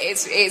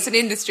 It's an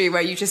industry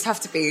where you just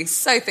have to be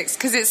so thick.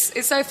 Because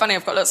it's so funny.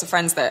 I've got lots of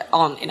friends that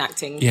aren't in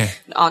acting,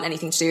 aren't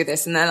anything to do with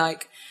this, and they're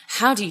like,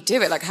 how do you do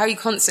it? Like, how are you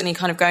constantly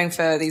kind of going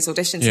for these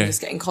auditions and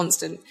just getting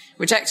constant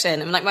rejection?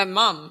 And like my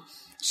mum,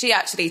 she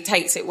actually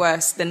takes it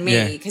worse than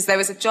me, because there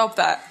was a job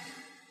that,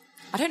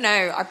 I don't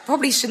know, I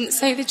probably shouldn't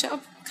say the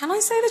job. Can I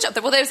say the job?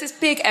 Well, there was this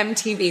big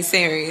MTV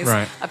series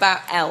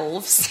about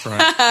elves. Right.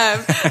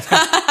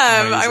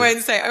 I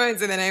won't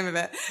say the name of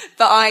it,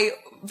 but I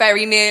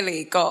very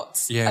nearly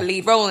got a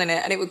lead role in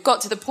it, and it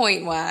got to the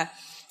point where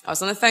I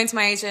was on the phone to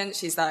my agent.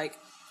 She's like,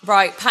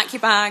 right, pack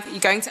your bag. You're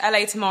going to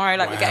LA tomorrow.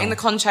 Like, we're getting the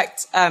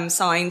contract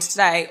signed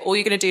today. All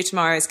you're going to do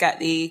tomorrow is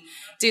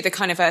do the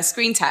kind of a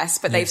screen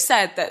test. But they've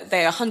said that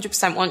they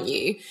 100% want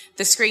you.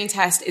 The screen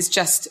test is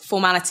just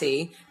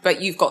formality,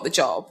 but you've got the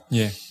job.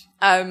 Yeah.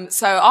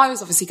 So I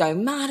was obviously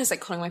going mad. I was like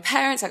calling my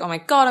parents, like, oh my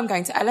God, I'm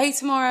going to LA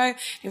tomorrow.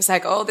 It was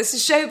like, oh, this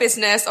is show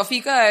business. Off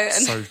you go. And,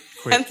 so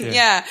quick.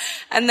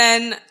 And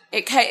then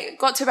it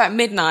got to about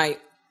midnight.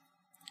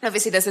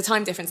 Obviously, there's a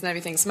time difference and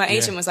everything. So my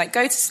agent was like,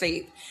 go to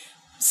sleep.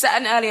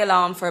 Set an early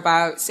alarm for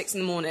about 6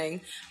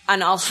 a.m,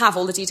 and I'll have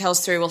all the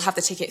details through. We'll have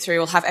the ticket through.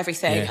 We'll have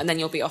everything, and then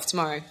you'll be off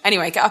tomorrow.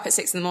 Anyway, get up at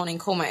 6 a.m,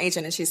 call my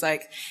agent, and she's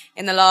like,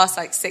 in the last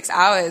 6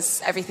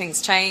 hours,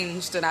 everything's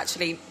changed, and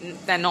actually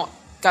they're not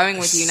going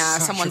with you now.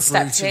 Someone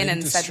stepped in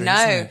and said no,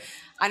 and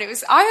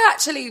I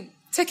actually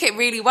took it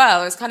really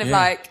well. It was kind of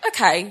like,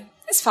 okay,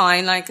 it's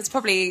fine. Like, it's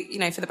probably,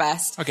 for the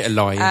best. I'll get a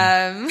lie in.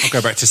 I'll go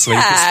back to sleep.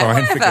 It's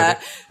fine. Whatever.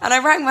 And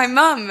I rang my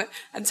mum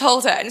and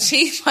told her, and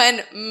she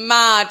went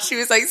mad. She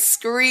was like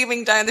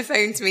screaming down the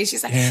phone to me.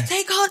 She's like,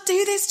 they can't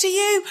do this to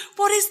you.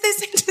 What is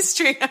this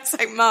industry? I was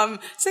like, Mum,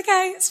 it's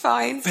okay. It's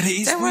fine. But it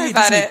is Don't weird, worry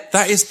about it.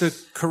 That is the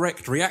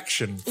correct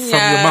reaction from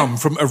your mum,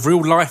 from a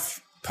real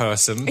life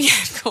person. Yeah,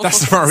 of course.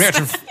 That's the right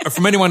reaction.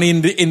 From anyone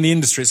in the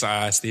industry, it's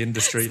like, it's the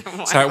industry.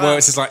 That's how it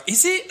works. It's like,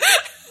 is it?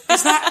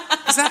 Is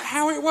that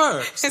how it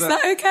works? Is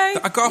that okay?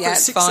 I got up at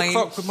 6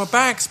 o'clock with my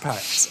bags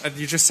packed, and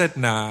you just said,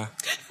 nah,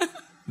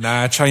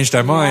 changed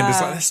our mind. It's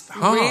like, that's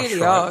harsh.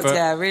 Really odd,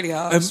 but, really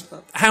harsh.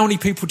 How many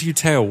people do you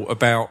tell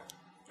about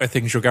the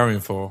things you're going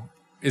for?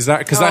 Is that,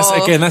 because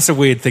that's a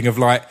weird thing of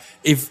like,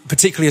 if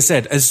particularly I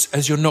said,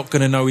 as you're not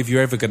going to know if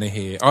you're ever going to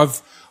hear.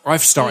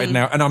 I've started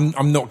now, and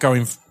I'm not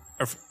going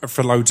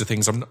for loads of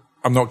things. I'm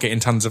not getting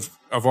tons of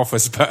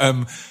offers, but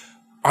I'm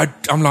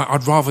like,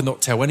 I'd rather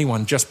not tell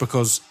anyone, just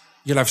because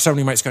you'll have so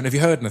many mates going, have you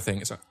heard anything?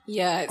 It's like,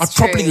 it's I'd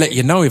probably let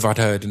you know if I'd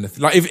heard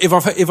anything. Like, if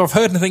I've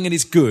heard anything and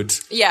it's good,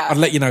 I'd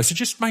let you know. So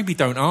just maybe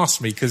don't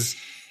ask me, because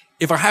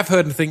if I have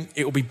heard anything,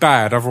 it will be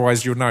bad.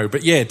 Otherwise, you'll know.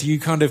 But do you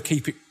kind of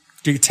keep it?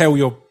 Do you tell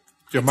your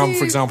mum,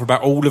 for example,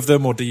 about all of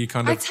them, or do you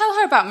kind of? I tell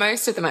her about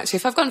most of them, actually.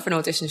 If I've gone for an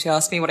audition, she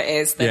asks me what it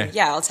is, then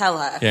I'll tell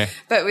her. Yeah.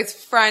 But with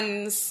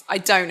friends, I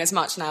don't as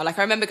much now. Like,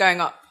 I remember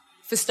going up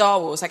for Star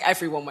Wars. Like,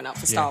 everyone went up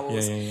for Star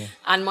Wars,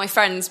 and my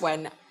friends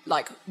went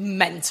like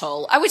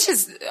mental, which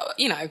is,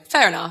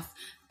 fair enough.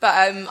 But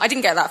I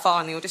didn't get that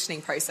far in the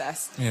auditioning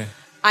process. Yeah.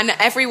 And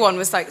everyone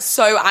was like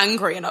so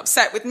angry and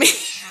upset with me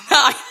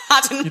that I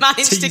hadn't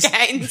managed to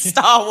get in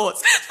Star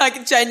Wars.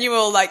 Like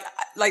genuine,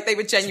 like they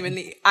were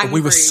genuinely angry. But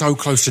we were so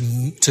close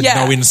to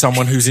knowing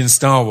someone who's in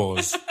Star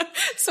Wars.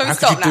 So how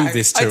stop could you now. do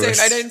this to us?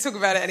 I don't talk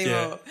about it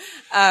anymore.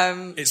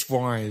 It's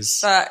wise.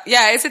 But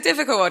yeah, it's a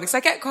difficult one, because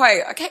I get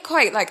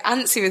quite like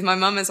antsy with my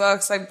mum as well,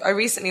 because I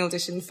recently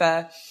auditioned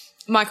for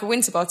Michael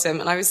Winterbottom,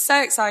 and I was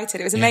so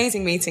excited. It was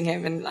amazing meeting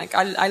him, and like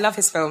I love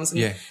his films,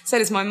 and so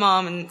does my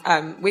mom,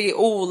 and we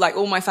all,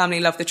 all my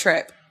family, love The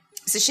Trip.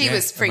 So she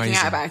was freaking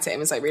out about it and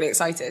was like really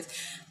excited.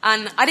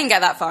 And I didn't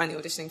get that far in the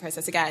auditioning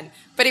process again,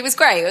 but it was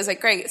great. It was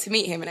like great to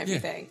meet him and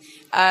everything.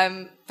 But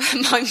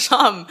my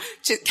mum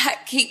just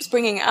keeps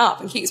bringing it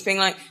up and keeps being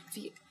like, have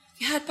you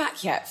heard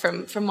back yet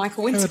from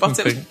Michael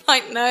Winterbottom?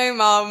 Like, no,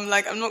 Mum,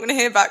 like, I'm not going to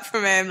hear back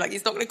from him. Like,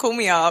 he's not going to call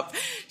me up.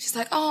 She's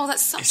like, oh,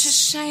 that's such a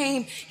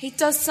shame. He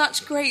does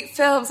such great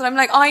films. And I'm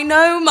like, I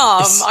know,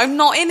 Mum, I'm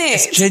not in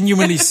it. It's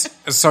genuinely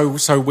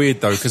so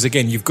weird, though, because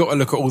again, you've got to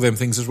look at all them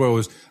things as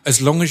well.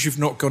 As long as you've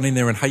not gone in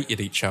there and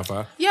hated each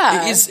other,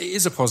 it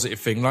is a positive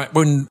thing. Like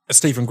when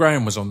Stephen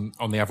Graham was on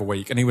the other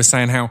week, and he was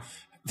saying how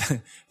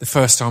the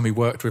first time he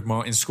worked with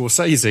Martin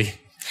Scorsese,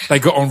 they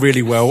got on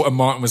really well, and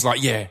Martin was like,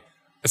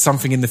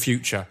 something in the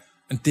future,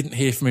 and didn't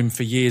hear from him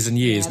for years and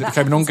years. And it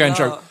became an ongoing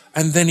joke.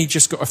 And then he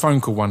just got a phone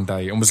call one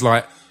day and was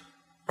like,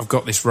 I've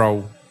got this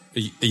role. Are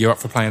you up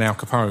for playing Al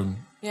Capone?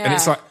 Yeah. And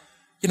it's like,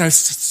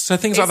 so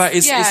things like that.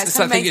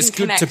 I think it's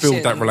good to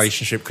build that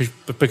relationship,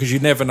 because you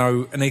never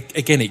know. And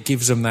again, it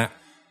gives them that,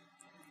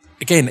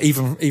 again,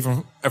 even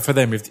for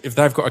them, if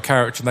they've got a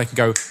character and they can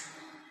go,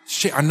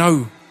 shit, I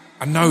know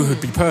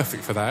who'd be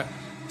perfect for that.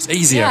 It's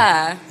easier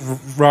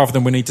rather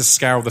than we need to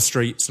scour the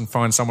streets and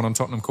find someone on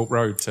Tottenham Court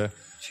Road to.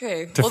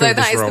 True. Although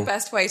that is the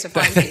best way to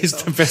find people. That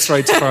is the best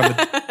way to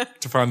find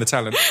to find the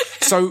talent.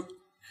 So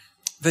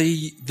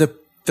the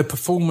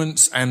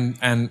performance and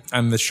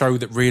the show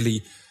that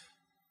really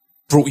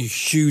brought you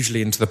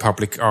hugely into the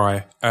public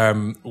eye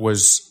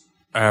was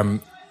A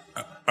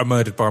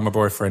Murdered by My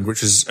Boyfriend,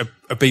 which is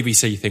a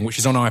BBC thing, which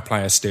is on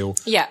iPlayer still.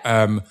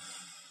 Yeah.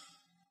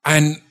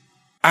 And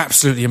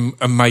absolutely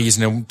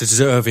amazing and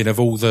deserving of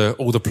all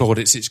the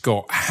plaudits it's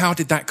got. How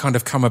did that kind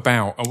of come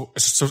about?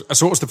 So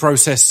what was the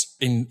process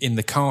in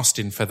the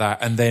casting for that?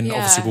 And then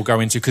obviously we'll go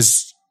into,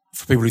 because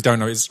for people who don't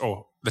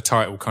know, the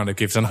title kind of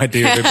gives an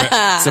idea of it, but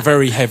it's a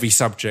very heavy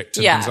subject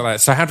and things like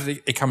that. So how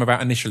did it come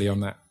about initially on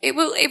that? It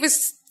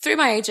was through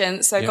my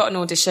agent. So I got an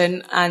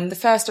audition, and the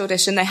first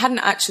audition, they hadn't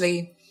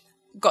actually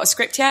got a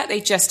script yet.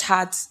 They just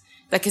had,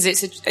 because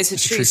it's a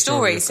true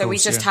story. So we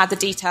just had the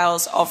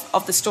details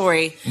of the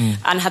story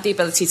and had the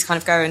ability to kind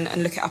of go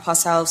and look it up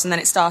ourselves. And then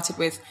it started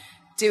with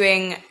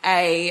doing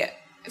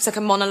it's like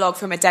a monologue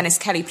from a Dennis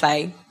Kelly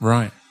play.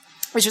 Right.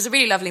 Which was a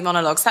really lovely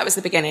monologue. So that was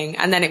the beginning.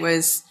 And then it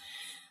was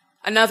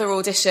another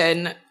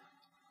audition.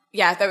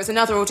 Yeah, there was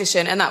another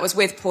audition, and that was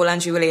with Paul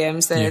Andrew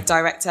Williams, the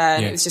director.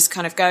 And it was just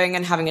kind of going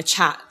and having a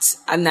chat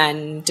and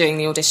then doing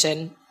the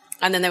audition.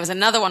 And then there was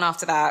another one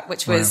after that,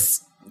 which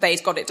was,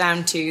 they'd got it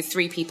down to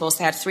 3 people. So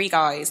they had 3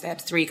 guys, they had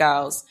 3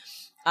 girls.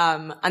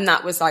 And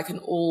that was like an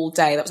all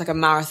day. That was like a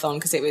marathon,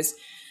 because it was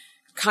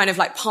kind of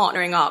like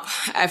partnering up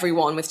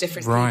everyone with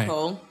different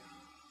people.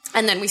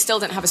 And then we still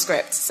didn't have a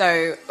script.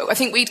 So I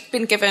think we'd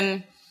been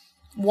given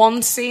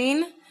 1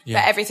 scene,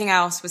 but everything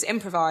else was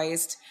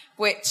improvised,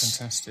 which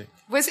fantastic.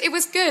 It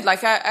was good.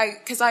 Like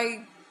because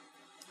I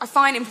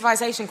find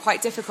improvisation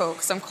quite difficult,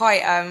 because I'm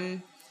quite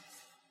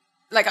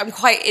I'm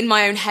quite in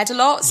my own head a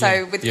lot.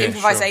 So with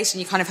improvisation,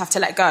 you kind of have to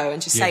let go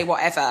and just say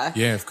whatever.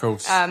 Yeah, of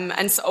course.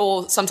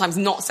 Or sometimes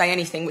not say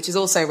anything, which is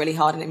also really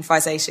hard in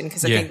improvisation,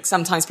 because I think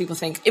sometimes people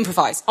think,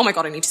 improvise. Oh my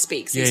God, I need to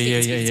speak. So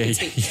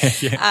speak.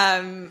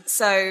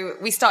 So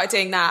we started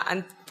doing that,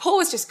 and Paul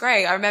was just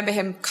great. I remember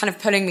him kind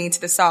of pulling me to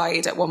the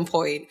side at one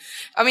point.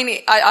 I mean,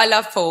 I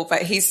love Paul,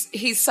 but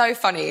he's so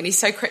funny and he's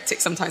so cryptic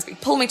sometimes. But he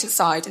pulled me to the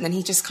side, and then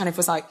he just kind of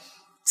was like,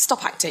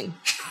 stop acting.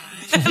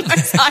 And I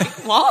was like,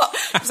 what?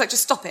 He was like,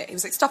 just stop it. He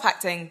was like, stop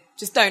acting.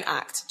 Just don't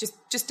act.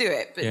 Just do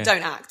it, but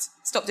don't act.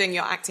 Stop doing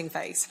your acting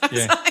face. I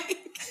was like,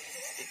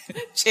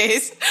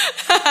 cheers.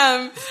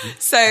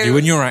 So you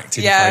and your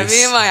acting face. Yeah,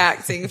 me and my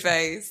acting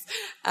face.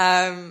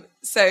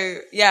 So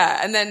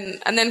yeah,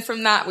 and then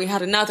from that we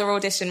had another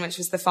audition, which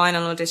was the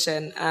final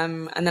audition.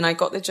 And then I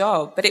got the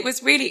job. But it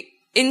was really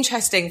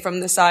interesting from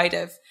the side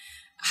of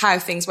how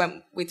things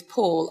went with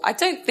Paul. I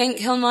don't think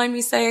he'll mind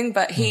me saying,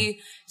 but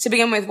he, to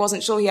begin with,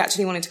 wasn't sure he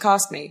actually wanted to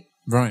cast me.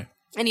 Right.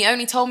 And he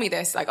only told me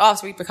this, like,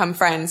 after we'd become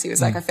friends. He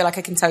was like, I feel like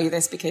I can tell you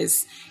this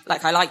because,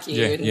 like, I like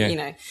you. You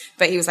know.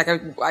 But he was like,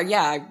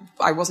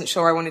 I wasn't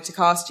sure I wanted to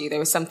cast you. There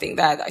was something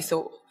there that I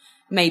thought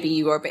maybe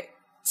you were a bit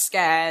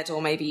scared,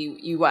 or maybe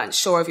you weren't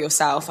sure of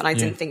yourself. And I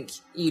didn't think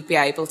you'd be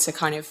able to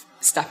kind of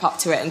step up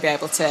to it and be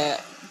able to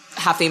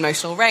have the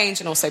emotional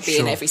range and also be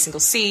in every single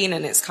scene.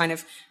 And it's kind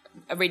of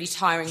a really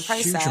tiring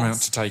process. Huge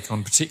amount to take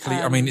on,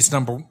 particularly. I mean, it's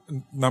number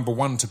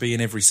 1 to be in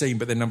every scene,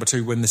 but then number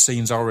 2, when the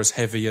scenes are as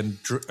heavy and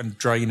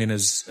draining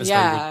as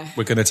they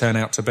were going to turn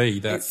out to be.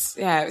 It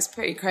was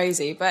pretty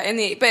crazy. But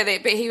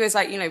but he was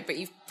like, but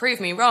you've proved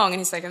me wrong, and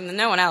he's like, and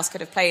no one else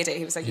could have played it.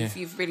 He was like,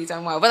 you've really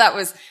done well.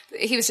 But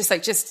he was just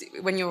like, just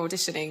when you're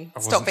auditioning,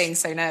 stop being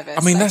so nervous.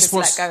 I mean, like, that's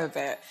just let go a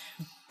bit.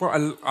 What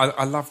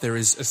I love there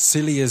is, as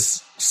silly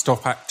as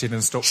stop acting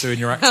and stop doing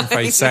your acting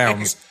face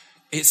sounds,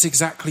 it's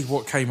exactly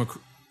what came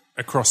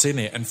across in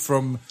it. And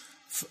for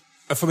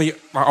me,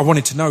 I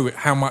wanted to know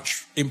how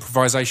much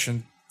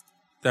improvisation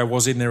there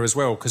was in there as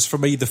well, because for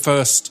me, the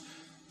first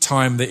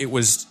time that it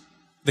was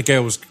the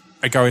girls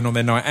are going on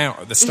their night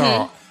out at the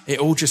start, it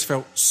all just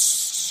felt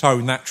so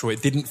natural.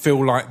 It didn't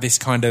feel like this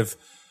kind of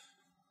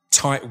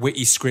tight,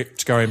 witty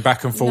script going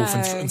back and forth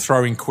and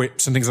throwing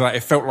quips and things like that.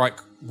 It felt like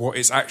what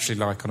it's actually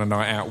like on a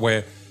night out,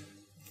 where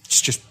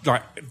it's just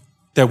like,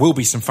 there will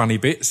be some funny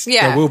bits.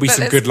 There will be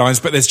some good lines,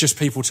 but there's just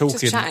people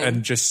talking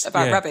and just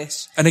about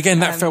rubbish. And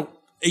again, that felt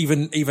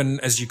even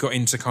as you got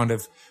into kind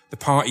of the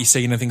party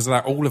scene and things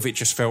like that, all of it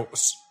just felt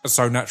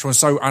so natural and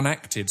so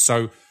unacted.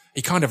 So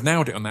he kind of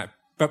nailed it on that.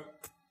 But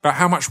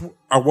how much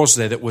was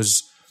there that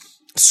was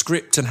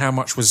script, and how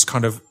much was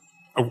kind of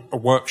a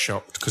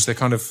workshop? Because they're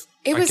kind of,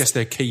 I guess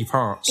they're key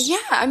parts. Yeah,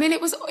 I mean, it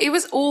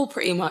was all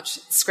pretty much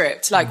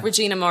script. Like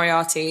Regina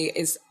Moriarty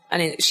is.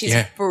 And she's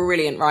a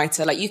brilliant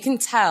writer. Like, you can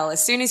tell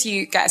as soon as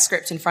you get a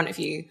script in front of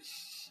you.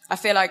 I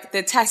feel like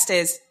the test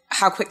is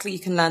how quickly you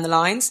can learn the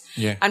lines.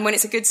 Yeah. And when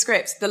it's a good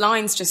script, the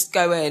lines just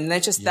go in. They're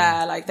just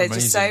there. Like, they're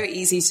just so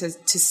easy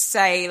to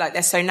say. Like,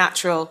 they're so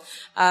natural.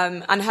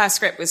 And her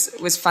script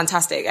was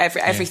fantastic.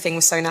 Everything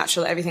was so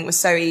natural. Everything was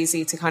so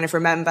easy to kind of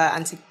remember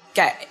and to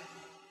get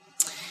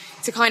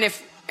to kind of.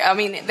 I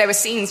mean, there were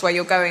scenes where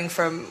you're going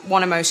from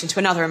one emotion to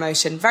another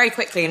emotion very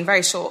quickly in a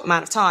very short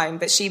amount of time,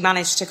 but she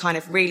managed to kind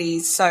of really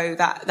sow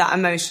that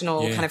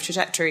emotional kind of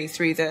trajectory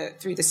through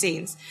the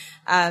scenes.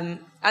 And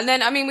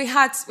then, I mean, we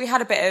had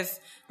a bit of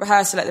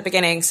rehearsal at the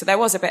beginning. So there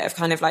was a bit of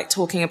kind of like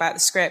talking about the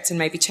script and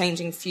maybe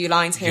changing a few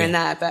lines here and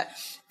there, but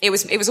it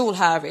was all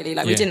her really.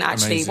 Like we didn't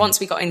actually, amazing. Once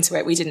we got into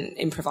it, we didn't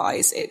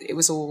improvise. It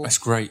was all That's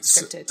great.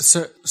 scripted.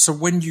 So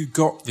when you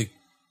got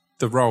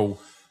the role,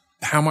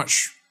 how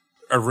much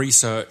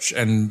research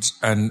and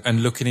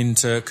looking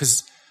into,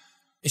 because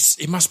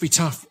it must be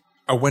tough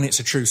when it's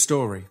a true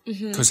story,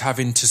 because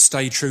having to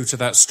stay true to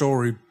that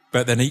story,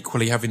 but then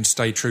equally having to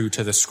stay true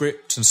to the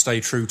script and stay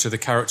true to the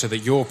character that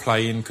you're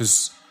playing,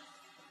 because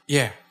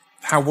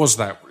how was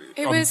that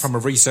from a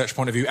research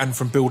point of view and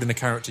from building a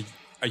character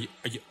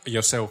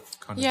yourself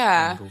kind of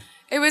angle?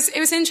 It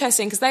was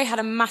interesting because they had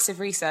a massive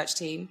research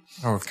team.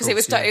 Oh, of course. It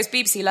was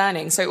BBC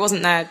Learning, so it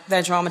wasn't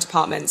their drama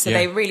department. So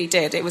they really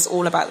did. It was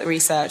all about the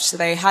research. So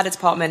they had a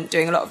department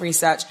doing a lot of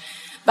research.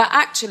 But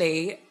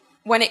actually,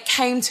 when it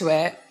came to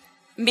it,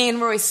 me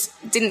and Royce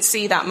didn't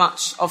see that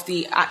much of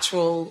the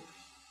actual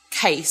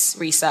case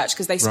research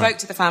because they spoke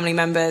to the family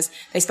members,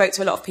 they spoke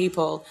to a lot of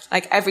people.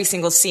 Like every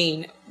single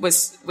scene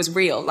was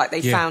real. Like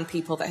they found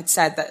people that had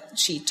said that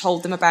she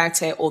told them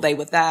about it or they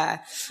were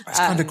there. It's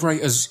kind of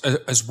great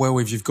as well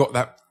if you've got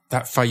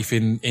that faith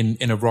in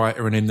a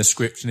writer and in the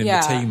script and in the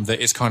team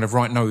that it's kind of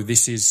right. No,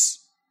 this is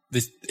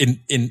this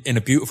in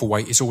a beautiful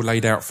way. It's all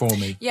laid out for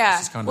me.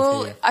 Yeah.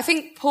 I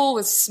think Paul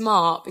was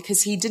smart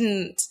because he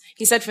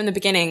said from the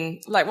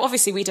beginning, like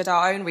obviously we did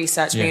our own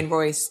research, me and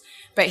Royce.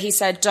 But he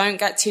said, don't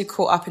get too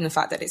caught up in the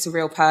fact that it's a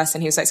real person.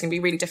 He was like, it's going to be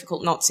really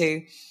difficult not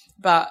to.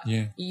 But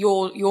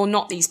you're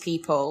not these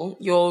people.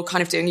 You're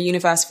kind of doing a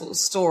universal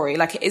story.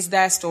 Like it is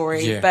their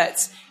story. Yeah.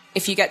 But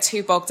if you get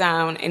too bogged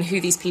down in who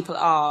these people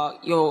are,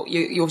 you're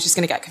just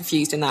going to get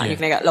confused in that. And you're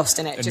going to get lost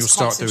in it. And just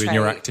you'll start doing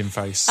your acting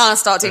face. I'll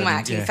start doing my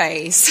acting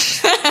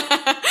face.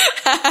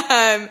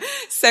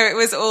 So it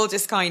was all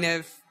just kind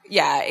of,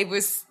 it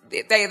was,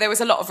 there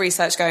was a lot of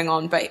research going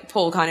on, but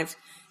Paul kind of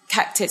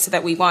kept it so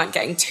that we weren't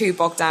getting too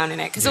bogged down in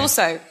it. Because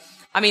also,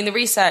 I mean, the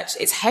research,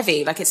 it's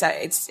heavy. Like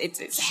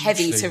it's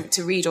heavy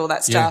to read all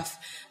that stuff,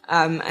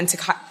 and to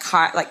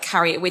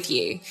carry it with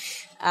you.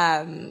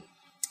 How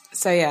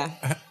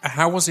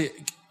was it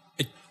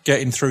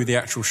getting through the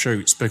actual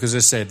shoots? Because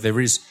as I said,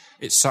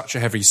 it's such a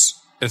heavy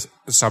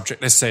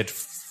subject. As I said,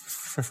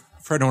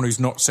 for anyone who's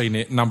not seen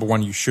it, number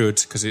one, you should,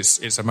 because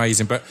it's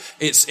amazing. But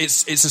it's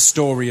a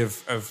story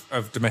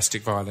of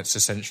domestic violence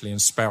essentially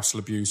and spousal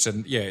abuse,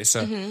 and it's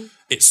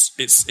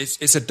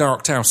a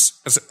dark tale.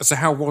 So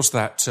how was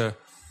that to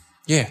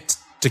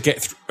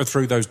get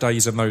through those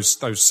days and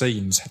those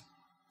scenes? Do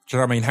you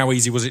know what I mean? How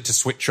easy was it to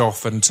switch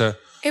off and to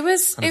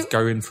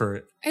go in for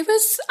it? It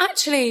was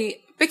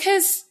actually,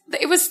 because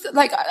it was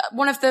like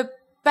one of the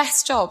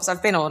best jobs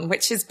I've been on,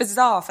 which is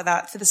bizarre for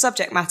the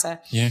subject matter.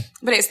 Yeah.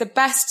 But it's the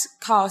best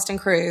cast and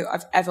crew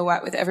I've ever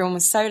worked with. Everyone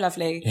was so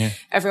lovely. Yeah.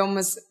 Everyone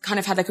was kind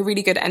of had like a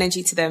really good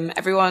energy to them.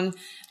 Everyone,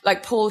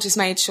 like Paul just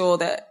made sure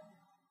that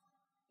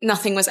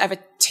nothing was ever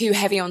too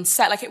heavy on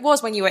set. Like it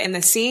was when you were in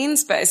the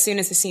scenes, but as soon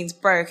as the scenes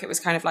broke, it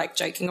was kind of like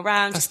joking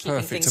around, that's just keeping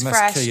perfect, things and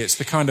fresh. that's key. It's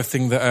the kind of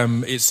thing that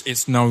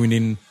it's known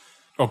in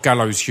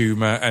gallows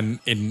humour and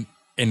in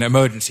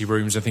emergency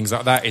rooms and things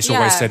like that. It's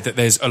always said that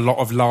there's a lot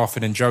of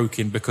laughing and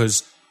joking,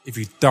 because if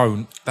you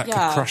don't, that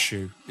could crush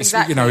you.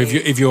 Exactly. You know,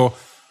 if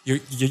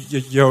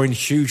you're in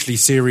hugely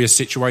serious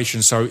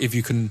situations, so if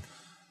you can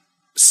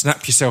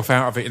snap yourself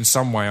out of it in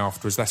some way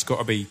afterwards, that's got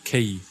to be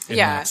key.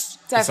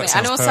 Definitely.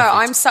 And also,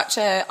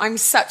 perfect. I'm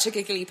such a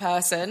giggly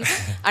person,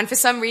 and for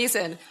some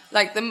reason,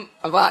 like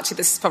actually,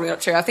 this is probably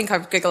not true. I think I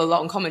giggle a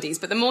lot on comedies,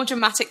 but the more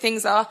dramatic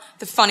things are,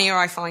 the funnier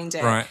I find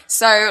it. Right.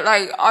 So,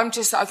 like,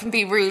 I can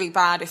be really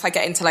bad if I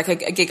get into like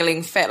a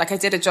giggling fit. Like, I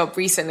did a job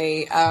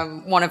recently,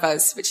 One of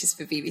Us, which is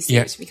for BBC,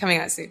 which will be coming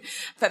out soon,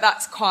 but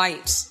that's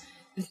quite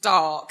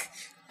dark.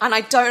 And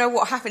I don't know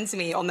what happened to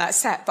me on that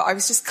set, but I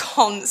was just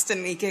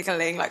constantly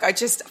giggling. Like, I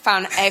just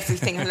found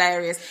everything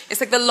hilarious. It's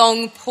like the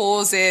long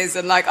pauses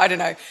and like, I don't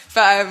know.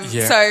 But,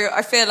 so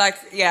I feel like,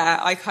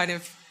 I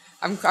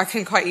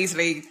can quite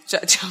easily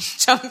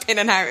jump in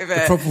and out of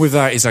it. The problem with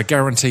that is I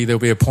guarantee there'll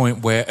be a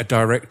point where a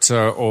director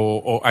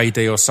or AD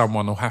or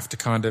someone will have to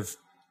kind of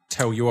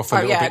tell you off a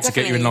little bit to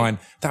definitely. get you in line.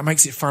 That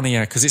makes it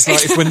funnier, because it's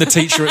like, it's when the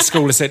teacher at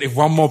school has said, if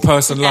one more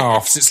person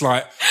laughs, it's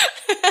like,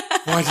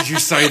 why did you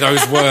say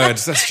those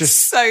words? That's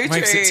just so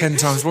makes it 10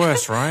 times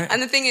worse, right?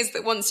 And the thing is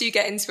that once you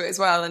get into it as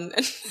well, and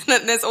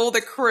there's all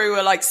the crew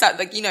are like sat,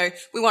 like, you know,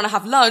 we want to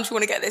have lunch, we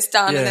want to get this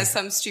done, and there's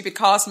some stupid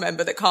cast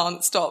member that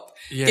can't stop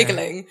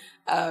giggling.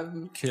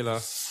 Killer.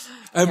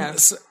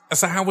 So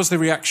how was the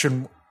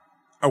reaction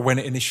when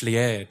it initially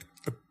aired?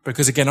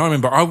 Because again, I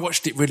remember I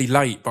watched it really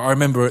late, but I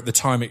remember at the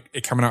time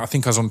it coming out, I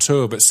think I was on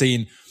tour, but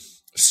seeing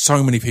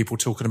so many people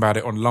talking about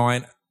it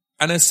online.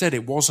 And as I said,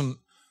 it wasn't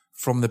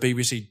from the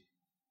BBC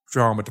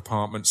drama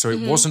department, so it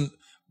wasn't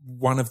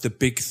one of the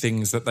big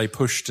things that they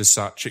pushed as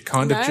such. It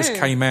kind of just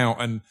came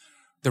out, and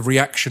the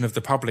reaction of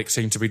the public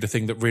seemed to be the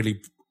thing that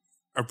really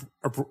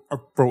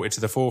brought it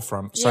to the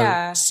forefront. So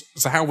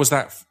how was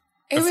that for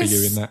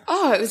you in that?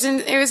 Oh, it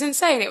was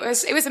insane. It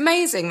was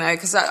amazing though,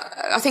 because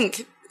I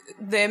think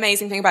the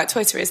amazing thing about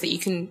Twitter is that you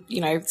can,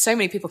 so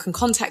many people can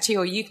contact you,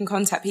 or you can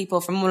contact people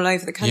from all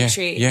over the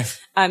country. Yeah.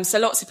 So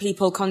lots of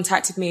people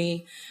contacted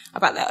me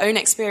about their own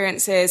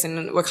experiences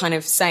and were kind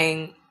of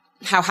saying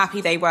how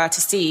happy they were to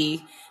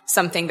see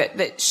something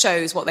that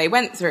shows what they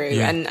went through,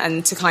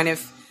 and to kind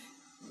of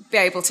be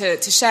able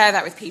to share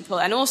that with people.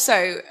 And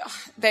also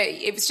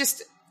it was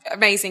just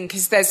amazing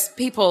because there's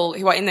people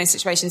who are in those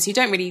situations who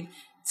don't really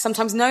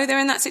sometimes know they're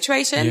in that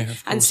situation,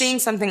 and seeing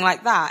something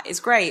like that is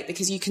great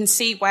because you can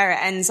see where it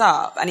ends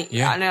up, and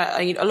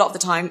a lot of the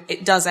time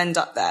it does end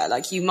up there.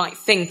 Like, you might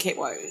think it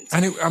won't,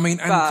 and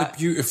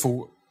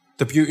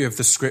the beauty of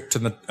the script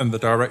and the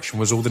direction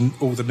was all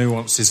the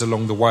nuances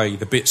along the way,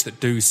 the bits that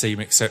do seem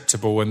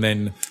acceptable, and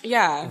then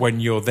when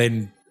you're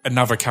then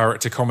another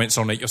character comments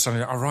on it, you're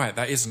suddenly like, all right,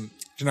 that isn't,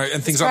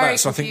 and things like that.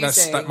 So confusing. I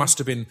think that must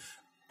have been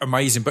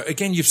amazing. But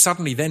again, you've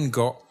suddenly then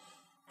got,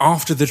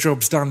 after the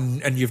job's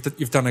done and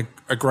you've done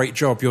a great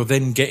job, you're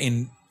then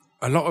getting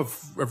a lot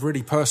of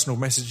really personal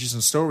messages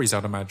and stories,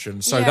 I'd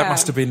imagine. So that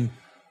must have been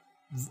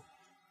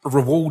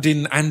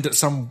rewarding and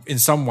in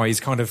some ways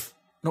kind of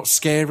not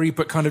scary,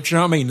 but kind of, do you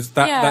know what I mean?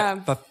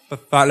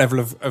 That level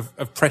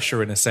of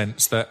pressure, in a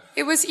sense, that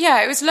it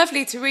was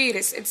lovely to read.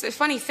 It's a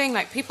funny thing,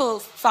 like, people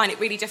find it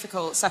really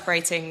difficult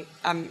separating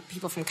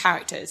people from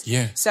characters.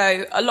 Yeah.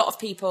 So a lot of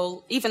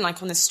people, even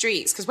like on the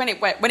streets, because when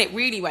it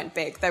really went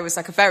big, there was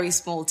like a very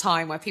small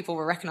time where people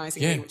were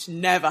recognising me, which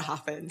never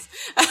happens.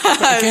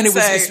 But again,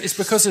 it's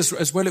because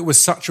as well, it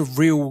was such a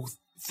real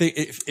thing.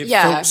 It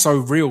felt so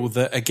real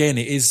that, again,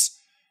 it is.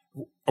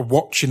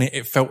 Watching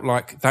it felt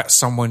like that's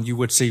someone you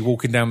would see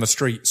walking down the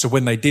street. So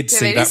when they did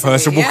see that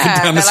person walking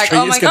down the street,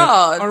 oh my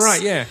God. All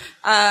right, yeah.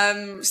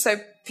 So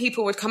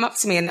people would come up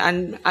to me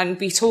and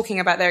be talking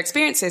about their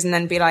experiences, and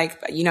then be like,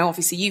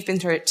 obviously you've been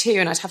through it too.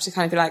 And I'd have to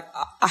kind of be like,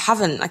 I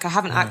haven't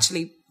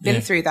actually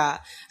been through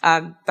that.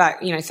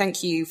 But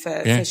thank you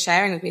for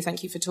sharing with me.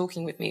 Thank you for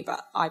talking with me.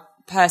 But I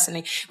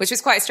personally, which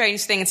was quite a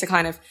strange thing to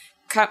kind of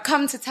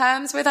come to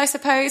terms with, I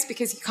suppose,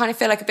 because you kind of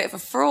feel like a bit of a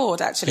fraud,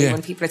 actually,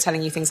 when people are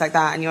telling you things like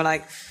that, and you're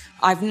like,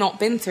 I've not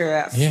been through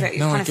it. You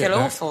kind of feel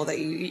awful that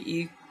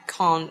you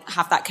can't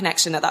have that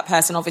connection that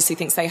person obviously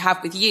thinks they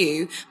have with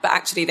you, but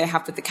actually they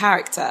have with the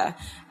character.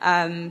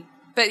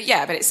 But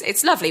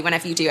it's lovely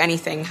whenever you do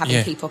anything,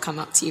 having people come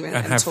up to you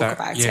and talk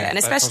about it, and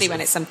especially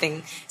when it's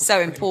something so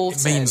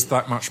important. It means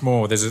that much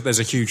more. There's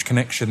a huge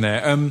connection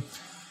there.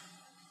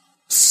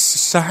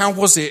 So how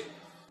was it,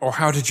 or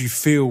how did you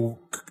feel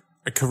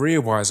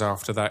career-wise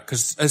after that?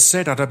 Because, as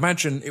said, I'd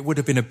imagine it would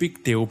have been a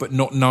big deal, but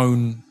not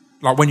known.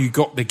 Like, when you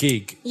got the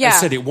gig, as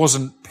said, it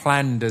wasn't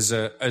planned as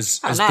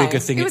big a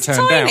thing. It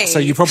turned tiny. out. So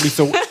you probably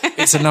thought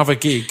it's another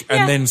gig,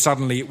 and then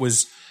suddenly it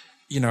was,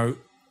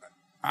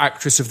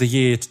 Actress of the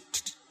Year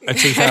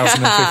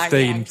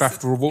 2015,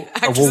 BAFTA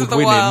award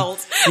winning.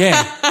 World.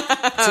 Yeah.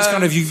 So it's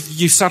kind of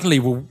you suddenly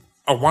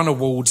won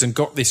awards and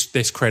got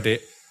this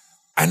credit,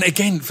 and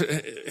again.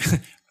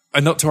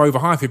 And not to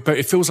overhype it, but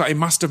it feels like it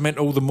must have meant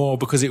all the more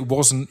because it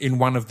wasn't in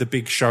one of the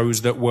big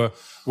shows that were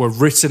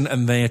written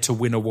and there to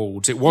win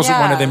awards. It wasn't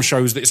one of them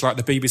shows that it's like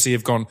the BBC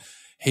have gone,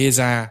 here's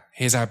our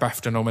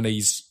BAFTA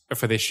nominees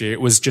for this year.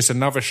 It was just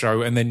another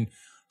show, and then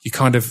you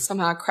kind of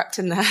somehow crept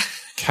in there,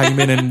 came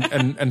in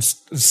and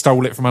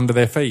stole it from under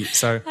their feet.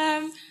 So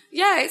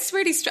it's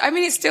really.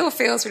 It still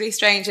feels really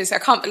strange. I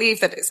can't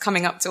believe that it's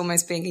coming up to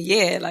almost being a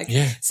year. Like,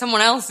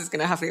 someone else is going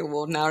to have the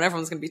award now, and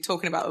everyone's going to be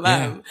talking about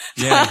them.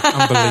 Yeah,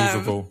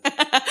 unbelievable.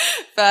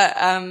 But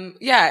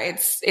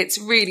it's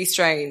really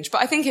strange.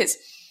 But I think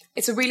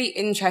it's a really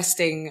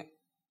interesting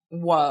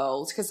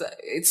world, because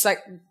it's like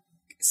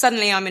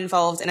suddenly I'm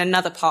involved in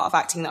another part of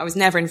acting that I was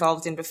never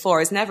involved in before.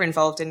 I was never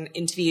involved in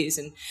interviews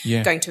and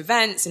going to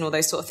events and all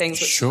those sort of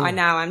things, which I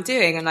now am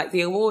doing, and like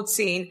the award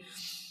scene.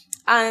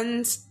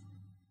 And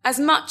as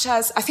much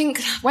as I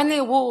think when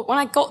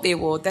I got the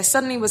award, there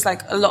suddenly was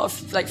like a lot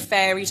of like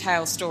fairy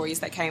tale stories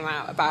that came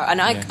out about,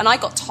 and I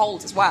got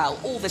told as well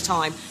all the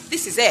time,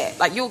 this is it,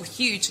 like, you're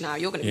huge now,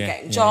 you're going to be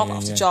getting job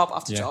after job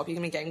after job, you're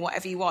going to be getting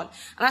whatever you want.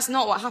 And that's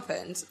not what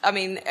happened. I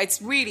mean, it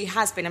really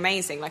has been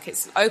amazing. Like,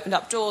 it's opened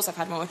up doors. I've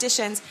had more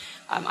auditions.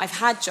 I've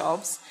had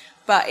jobs,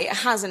 but it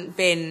hasn't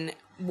been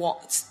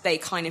what they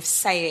kind of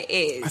say it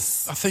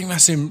is. I think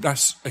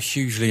that's a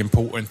hugely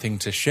important thing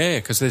to share,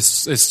 because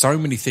there's so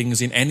many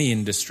things in any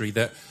industry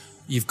that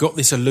you've got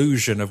this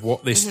illusion of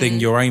what this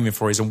thing you're aiming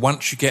for is, and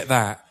once you get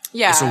that,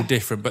 it's all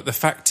different. But the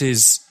fact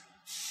is,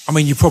 I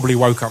mean, you probably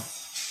woke up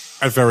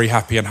very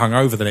happy and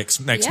hungover the next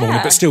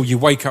morning, but still, you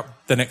wake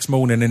up the next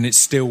morning and it's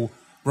still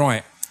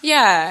right.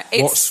 Yeah,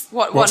 it's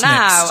what's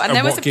now? Next? And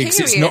there was a gigs?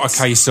 period. It's not a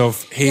case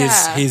of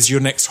here's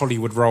your next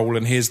Hollywood role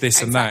and here's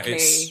this and that.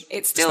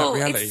 It's still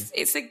reality.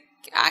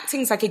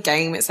 Acting's like a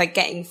game. It's like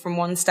getting from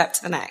one step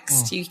to the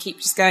next. You keep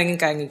just going and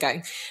going and going.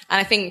 And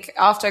I think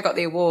after I got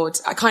the award,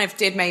 I kind of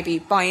did maybe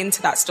buy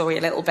into that story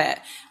a little bit,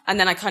 and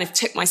then I kind of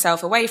took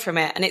myself away from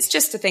it. And it's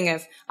just a thing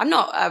of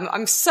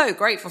I'm so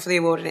grateful for the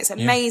award, and it's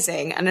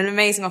amazing and an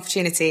amazing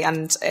opportunity,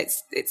 and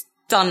it's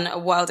done a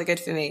world of good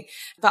for me.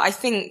 But I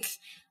think,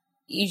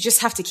 you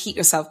just have to keep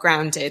yourself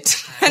grounded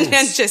and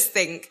then just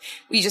think,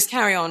 you just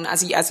carry on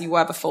as you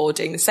were before,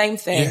 doing the same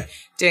thing,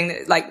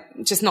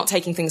 just not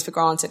taking things for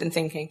granted and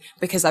thinking,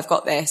 because I've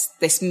got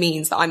this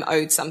means that I'm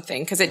owed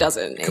something, because it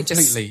doesn't. It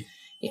completely.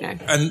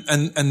 Just,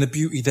 And the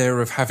beauty there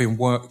of having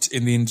worked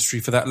in the industry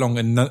for that long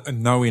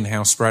and knowing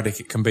how sporadic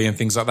it can be and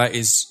things like that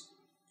is,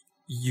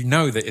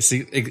 that it's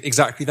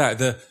exactly that.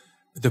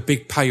 The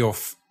big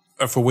payoff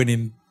for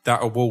winning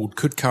that award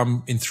could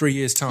come in 3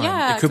 years' time.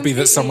 Yeah, it could completely. be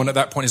that someone at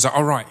that point is like,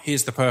 all right,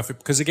 here's the perfect,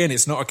 because again,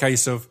 it's not a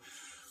case of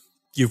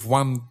you've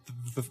won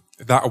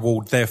that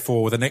award,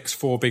 therefore the next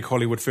 4 big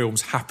Hollywood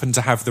films happen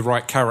to have the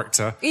right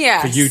character for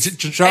you.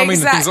 Do you know what I mean?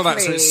 And things like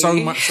that. So it's so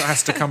much that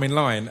has to come in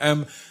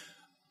line.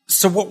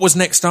 So what was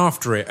next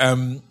after it?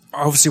 I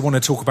obviously want to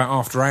talk about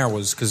After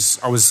Hours, because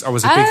I was a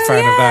big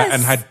fan of that,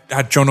 and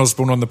had John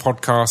Osborne on the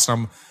podcast.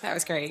 That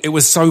was great. It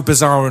was so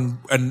bizarre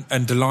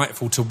and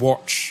delightful to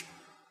watch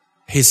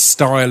his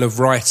style of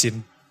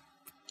writing,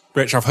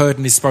 which I've heard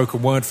in his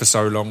spoken word for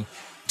so long,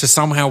 to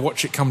somehow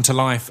watch it come to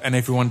life and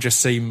everyone just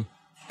seem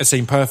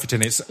perfect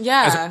in it. So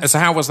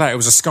how was that? It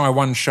was a Sky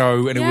One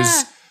show, and it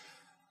was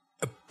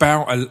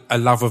about a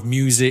love of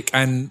music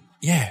and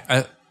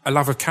a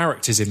love of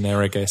characters in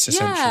there, I guess,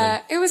 essentially.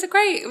 Yeah, it was a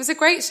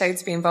great show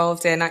to be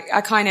involved in.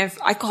 I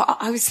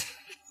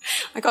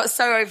got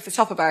so over the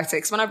top about it,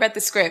 because when I read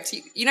the script,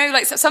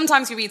 like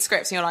sometimes you read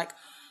scripts and you're like,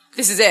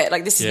 this is it.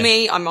 Like, this is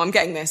me. I'm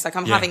getting this. Like,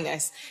 I'm having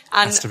this.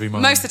 And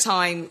most of the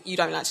time, you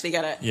don't actually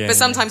get it. Yeah, but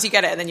sometimes you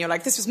get it, and then you're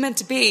like, this was meant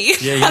to be.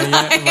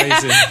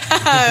 Amazing.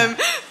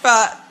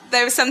 But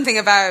there was something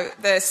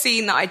about the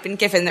scene that I'd been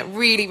given that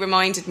really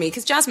reminded me,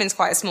 because Jasmine's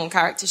quite a small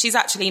character. She's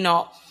actually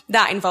not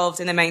that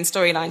involved in the main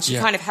storyline. She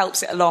kind of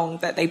helps it along,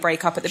 that they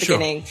break up at the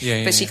beginning.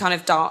 But she kind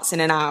of darts in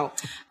and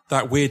out.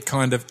 That weird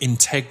kind of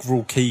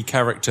integral key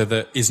character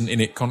that isn't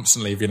in it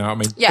constantly, if you know what I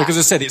mean. Yeah. Because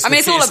I said, it's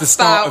the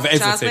start of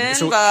everything.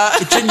 Jasmine,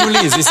 it genuinely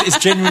is. It's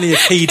genuinely a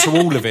key to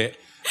all of it.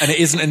 And it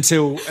isn't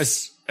until,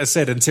 as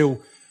said,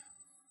 until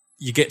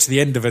you get to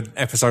the end of an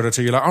episode or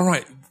two, you're like, all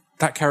right,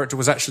 that character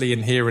was actually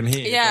in here and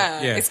here.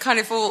 Yeah. It's kind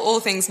of all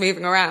things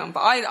moving around. But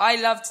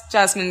I loved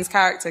Jasmine's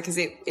character, because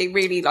it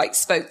really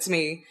spoke to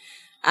me.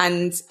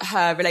 And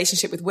her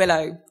relationship with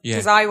Willow.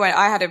 Because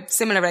I had a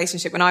similar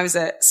relationship when I was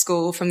at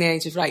school, from the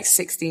age of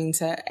 16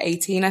 to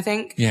 18, I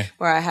think. Yeah.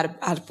 Where I had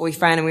a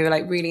boyfriend, and we were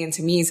really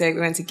into music.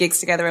 We went to gigs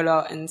together a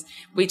lot. And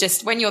we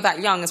just, when you're that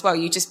young as well,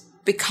 you just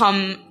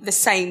become the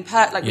same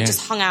person. We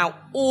just hung out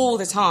all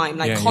the time,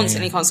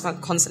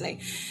 constantly.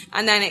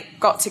 And then it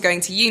got to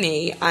going to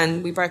uni,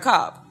 and we broke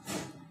up.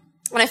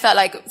 And I felt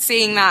like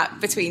seeing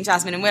that between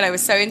Jasmine and Willow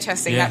was so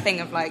interesting. That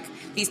thing of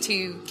these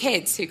two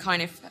kids who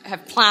kind of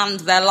have planned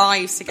their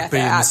lives together.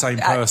 Being the same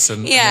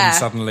person.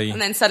 And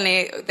then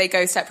suddenly they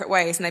go separate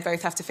ways, and they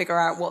both have to figure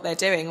out what they're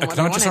doing and what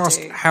they want to do. Can I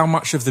just ask, how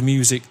much of the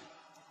music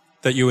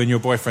that you and your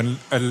boyfriend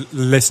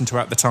listened to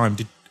at the time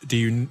do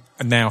you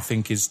now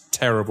think is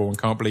terrible and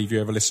can't believe you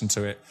ever listened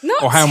to it?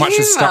 Not or how much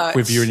has much. stuck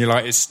with you and you're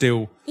like, it's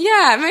still...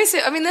 Yeah,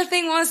 the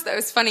thing that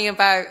was funny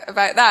about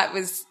that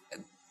was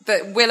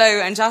that Willow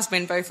and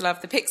Jasmine both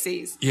loved the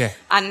Pixies. Yeah.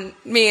 And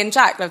me and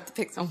Jack loved the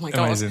Pixies. Oh my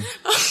God. Amazing.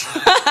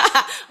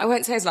 I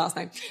won't say his last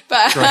name,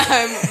 but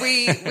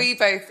we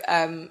both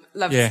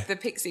loved the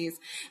Pixies.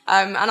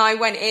 And I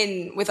went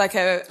in with like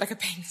a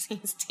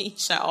Pixies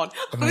t-shirt on.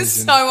 Amazing. I was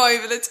so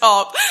over the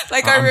top.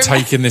 I'm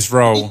taking this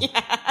role. Yeah.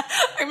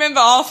 I remember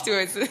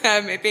afterwards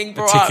it being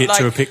brought up. A ticket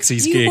to a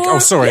Pixies gig. Oh,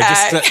 sorry.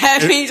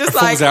 Me just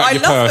I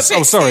love the Pixies.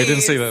 Oh, sorry, I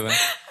didn't see that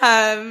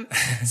then.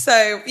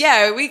 So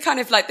yeah, we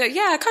kind of like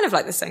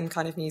the same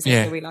kind of music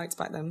that we liked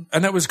back then.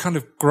 And that was kind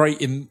of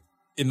great in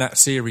that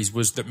series,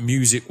 was that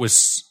music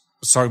was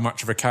so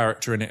much of a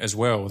character in it as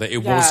well, that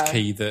it was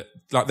key that,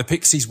 the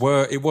Pixies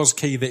it was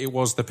key that it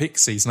was the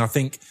Pixies. And I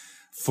think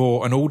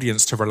for an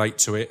audience to relate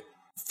to it,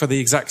 for the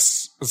exact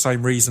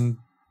same reason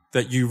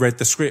that you read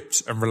the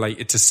script and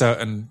related to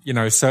certain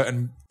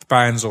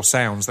bands or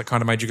sounds that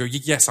kind of made you go,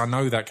 yes, I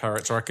know that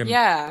character. I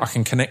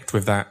can connect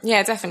with that.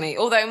 Yeah, definitely.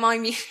 Although my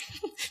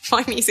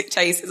music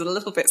taste is a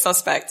little bit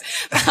suspect.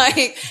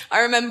 I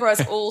remember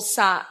us all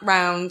sat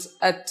round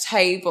a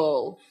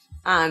table,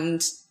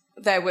 and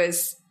there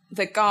was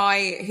the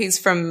guy who's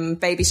from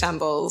Baby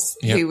Shambles,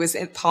 who was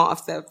part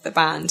of the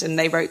band, and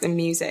they wrote the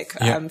music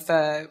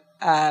for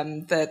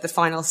the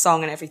final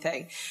song and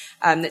everything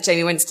that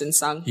Jamie Winston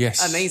sung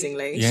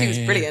amazingly. She was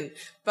brilliant.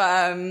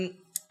 But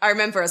I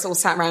remember us all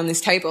sat around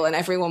this table, and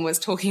everyone was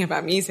talking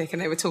about music,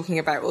 and they were talking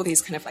about all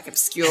these kind of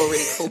obscure,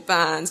 really cool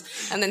bands.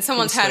 And then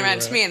someone turned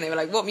around to me and they were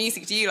like, "What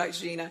music do you like,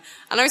 Georgina?"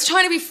 And I was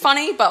trying to be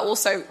funny, but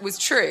also was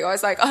true. I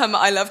was like,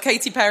 I love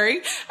Katy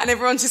Perry. And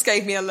everyone just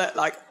gave me a look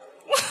like,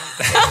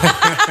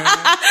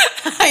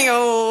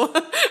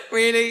 oh,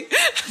 really?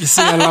 You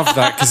see, I love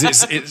that,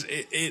 because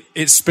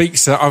it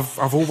speaks that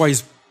I've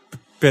always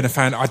been a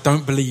fan. I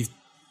don't believe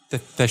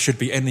that there should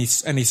be any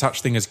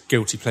such thing as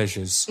guilty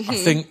pleasures. Mm-hmm. I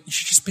think you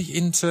should just be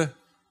into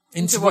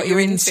what you're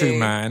into,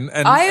 man.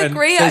 And I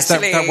agree, there's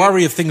actually. That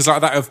worry of things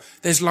like that, of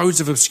there's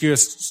loads of obscure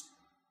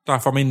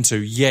stuff I'm into,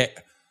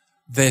 yet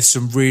there's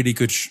some really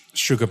good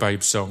Sugar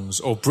Babe songs,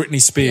 or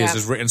Britney Spears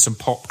has written some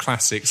pop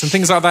classics and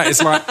things like that.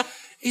 It's like,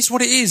 it's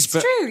what it is.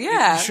 But true,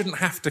 yeah. You shouldn't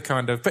have to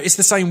kind of, but it's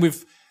the same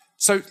with,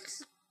 so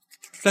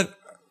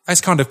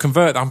let's kind of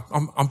convert,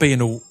 I'm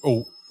being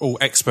all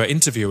expert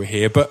interviewer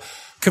here, but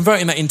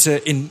converting that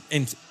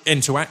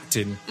into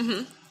acting,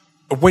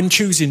 when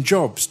choosing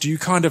jobs, do you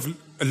kind of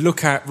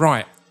look at,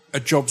 right, a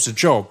job's a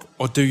job,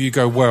 or do you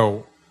go,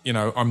 well, you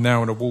know, I'm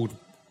now an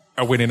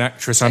award-winning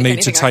actress, I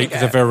need to take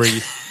the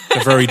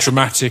very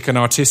dramatic and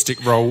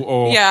artistic role,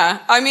 or... Yeah,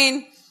 I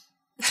mean,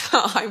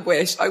 I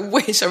wish I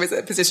was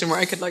at a position where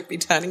I could like be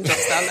turning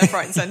jobs down left,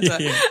 right and centre.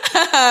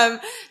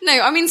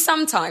 No, I mean,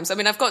 sometimes, I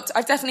mean, I've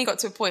definitely got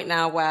to a point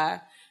now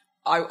where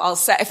I'll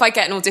set, if I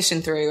get an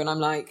audition through and I'm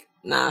like,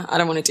 nah, I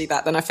don't want to do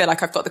that, then I feel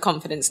like I've got the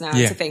confidence now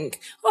to think,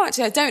 oh,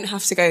 actually, I don't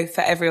have to go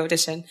for every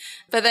audition.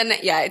 But then,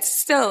 yeah, it's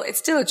still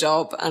a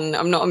job, and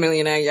I'm not a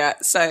millionaire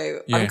yet,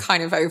 so I'm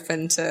kind of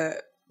open to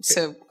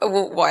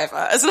whatever,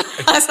 as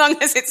long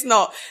as it's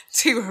not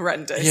too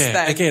horrendous. Yeah,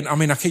 then. Again, I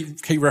mean, I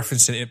keep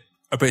referencing it,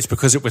 but it's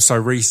because it was so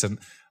recent.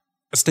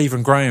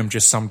 Stephen Graham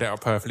just summed it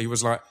up perfectly. He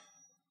was like,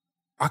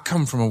 I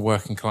come from a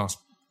working class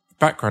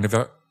background. If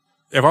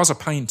I was a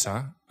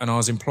painter and I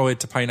was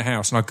employed to paint a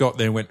house, and I got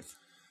there and went,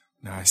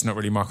 no, it's not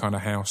really my kind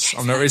of house.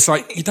 It's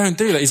like, you don't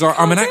do that. He's like,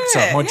 I'm an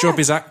actor. My job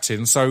is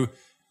acting. So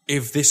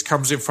if this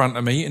comes in front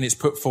of me and it's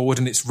put forward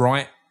and it's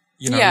right,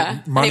 you know,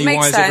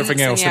 money-wise,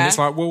 everything else, and it's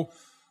like, well,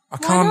 I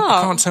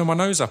can't turn my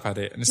nose up at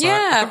it. And it's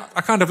like,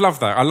 I kind of love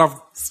that. I love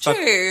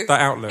that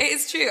outlet. It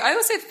is true. I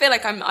also feel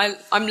like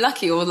I'm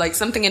lucky, or like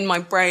something in my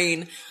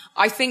brain.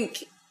 I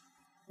think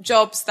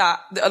jobs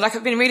that, like,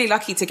 I've been really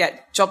lucky to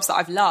get jobs that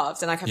I've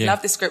loved, and like I've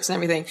loved the scripts and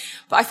everything,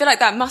 but I feel like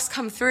that must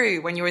come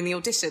through when you're in the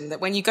audition,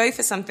 that when you go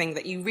for something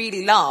that you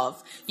really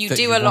love, you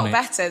do a lot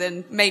better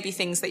than maybe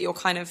things that you're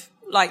kind of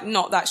like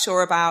not that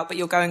sure about, but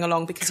you're going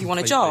along because you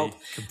want a job.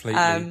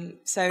 Completely.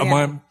 So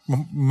yeah.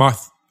 My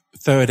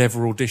third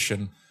ever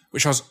audition,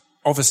 which I was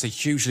obviously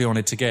hugely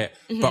honoured to get,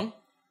 but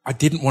I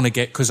didn't want to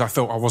get because I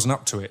felt I wasn't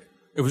up to it.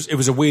 It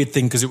was a weird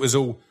thing, because it was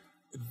all,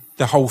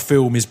 the whole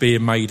film is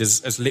being made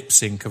as lip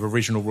sync of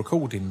original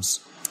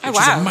recordings, which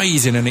is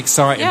amazing and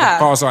exciting. Yeah.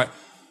 But I was like,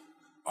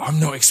 I'm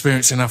not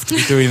experienced enough to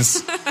be doing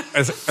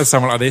as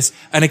someone like this.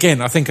 And again,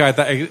 I think I had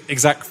that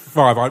exact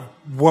vibe. I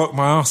worked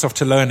my ass off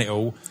to learn it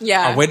all.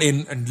 Yeah. I went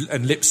in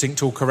and lip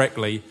synced all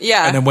correctly.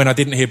 Yeah. And then when I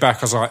didn't hear back,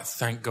 I was like,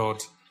 thank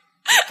God.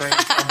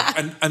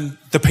 And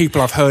the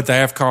people I've heard they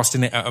have cast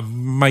in it are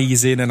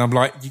amazing. And I'm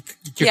like,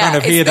 you kind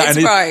of hear that.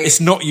 And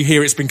it's not, you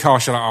hear it's been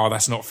cast, you're like, oh,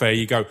 that's not fair.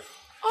 You go,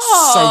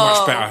 so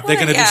much better. They're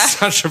going to do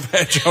such a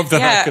better job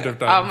than I could have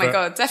done. Oh my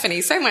God,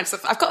 definitely. So much.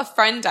 I've got a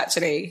friend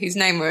actually, whose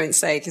name I won't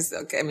say because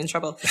I'll get him in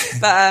trouble.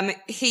 But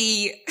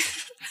he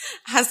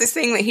has this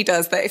thing that he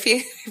does, that if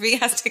he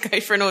has to go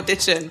for an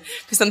audition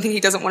for something he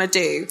doesn't want to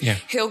do,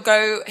 he'll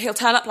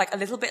turn up like a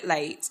little bit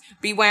late,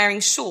 be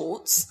wearing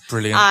shorts,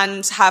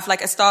 and have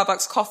like a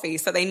Starbucks coffee,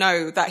 so they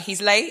know that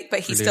he's late, but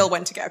he still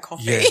went to get a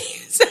coffee. Yeah.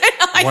 So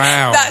like,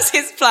 that's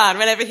his plan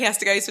whenever he has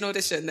to go to an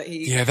audition that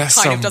he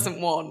kind of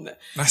doesn't want.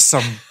 That's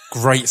some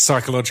great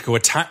psychological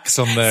attacks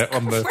on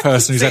the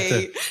person who's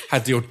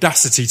had the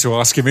audacity to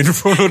ask him in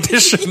for an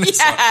audition. It's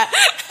like,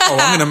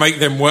 I'm going to make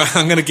them work.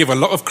 I'm going to give a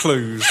lot of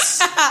clues.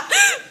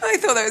 I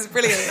thought that was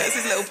brilliant. That's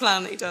his little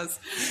plan that he does.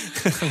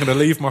 I'm going to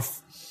leave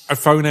a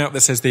phone out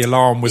that says the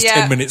alarm was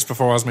 10 minutes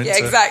before I was meant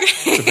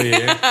to be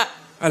here.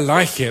 I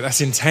like it.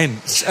 That's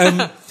intense.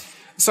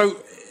 So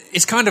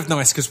it's kind of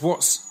nice, because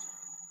what's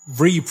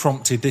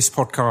re-prompted this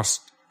podcast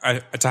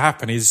to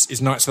happen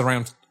is Nights of the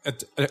Round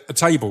a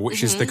Table,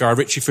 which is the Guy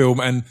Ritchie film.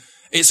 And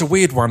it's a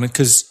weird one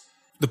because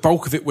the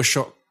bulk of it was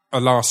shot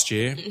last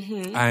year.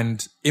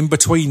 And in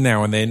between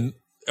now and then,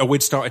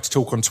 we'd started to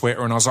talk on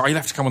Twitter, and I was like, you'll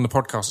have to come on the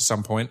podcast at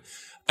some point.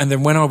 And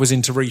then when I was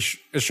in to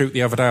reshoot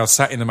the other day, I was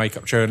sat in the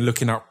makeup chair and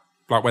looking up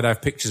like where they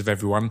have pictures of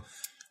everyone,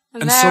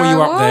 and saw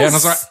you up there, and I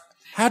was like,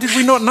 how did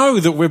we not know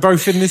that we're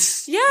both in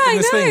this? Yeah, I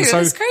know. Thing? So,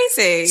 it's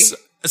crazy.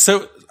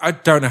 So I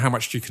don't know how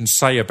much you can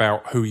say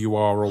about who you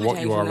are or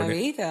what you are in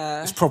it.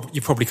 Either.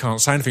 You probably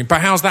can't say anything.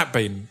 But how's that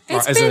been?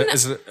 Like,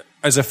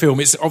 as a film?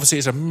 It's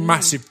a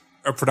massive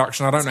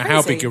production. I don't know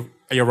how big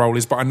your role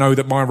is, but I know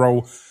that my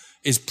role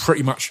is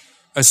pretty much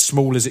as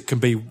small as it can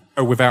be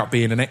without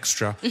being an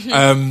extra.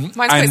 Mine's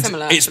quite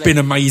similar. It's been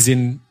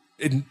amazing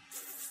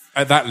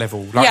at that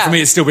level. Like for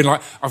me, it's still been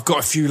like, I've got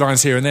a few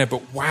lines here and there,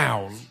 but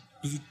wow,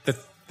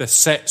 the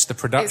sets, the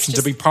production,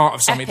 to be part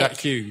of something that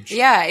huge.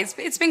 Yeah,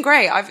 it's been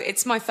great.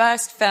 It's my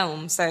first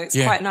film, so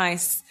it's quite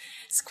nice.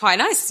 It's quite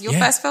nice. It's your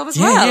first film as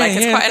well.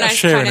 It's quite a nice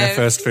sharing kind our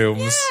first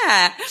films.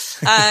 Yeah.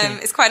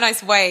 It's quite a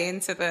nice way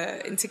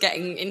into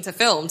getting into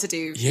film to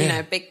do,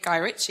 big Guy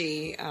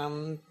Ritchie,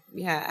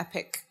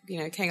 epic,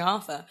 King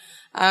Arthur.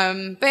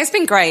 But it's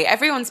been great.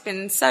 Everyone's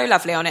been so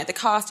lovely on it. The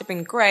cast have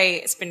been great.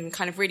 It's been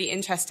kind of really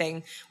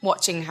interesting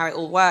watching how it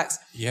all works.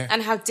 Yeah.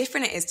 And how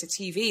different it is to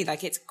TV.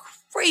 Like, it's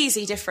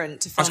crazy different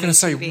to film. I was going to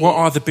say, what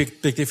are the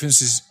big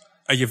differences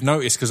you've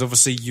noticed? Because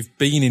obviously you've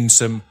been in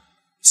some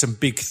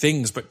big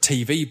things, but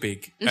TV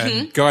big.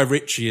 And Guy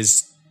Ritchie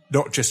is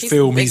not just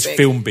film, he's big.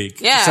 film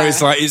big. Yeah. So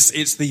it's like,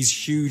 it's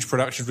these huge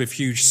productions with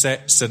huge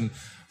sets and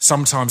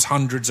sometimes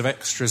hundreds of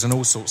extras and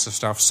all sorts of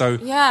stuff. So,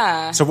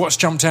 so what's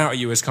jumped out at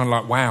you as kind of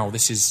like, wow,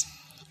 this is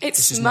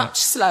much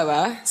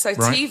slower. So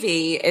right.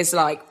 TV is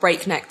like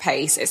breakneck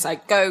pace. It's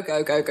like go,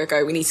 go, go, go,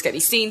 go. We need to get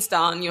these scenes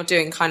done. You're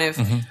doing kind of,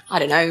 I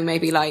don't know,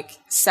 maybe like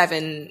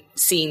 7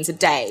 scenes a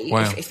day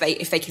if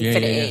they can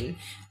fit it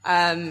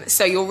in.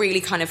 So you're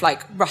really kind of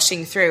like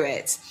rushing through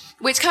it,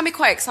 which can be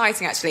quite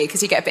exciting actually,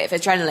 because you get a bit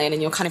of adrenaline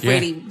and you're kind of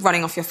really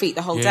running off your feet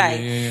the whole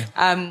day.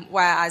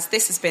 Whereas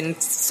this has been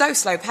so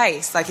slow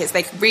paced, like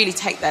they can really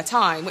take their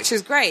time, which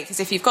is great, because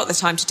if you've got the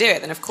time to do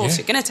it, then of course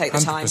you're going to take the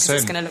time, because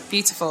it's going to look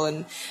beautiful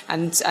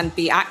and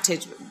be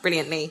acted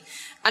brilliantly.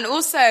 And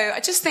also, I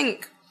just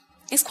think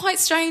it's quite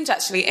strange,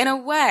 actually. In a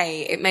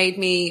way, it made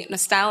me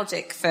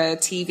nostalgic for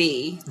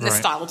TV. Right.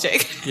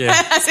 Nostalgic. Yeah.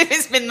 As if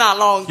it's been that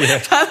long.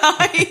 Yeah. But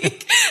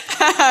like,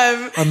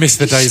 I miss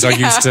the days I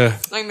used to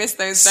I miss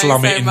those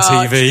slum days it so in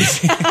much.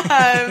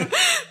 TV.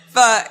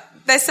 But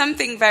there's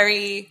something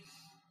very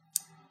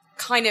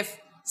kind of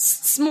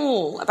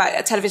small about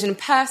a television and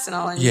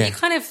personal, and you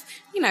kind of,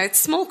 it's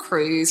small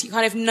crews, you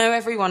kind of know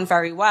everyone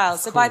very well,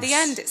 so by the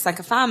end it's like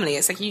a family.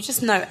 It's like you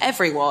just know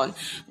everyone,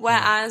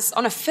 whereas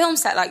on a film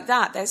set like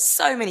that, there's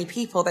so many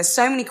people, there's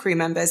so many crew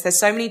members, there's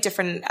so many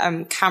different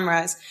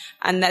cameras,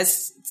 and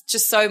there's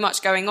just so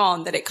much going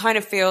on that it kind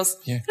of feels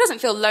it doesn't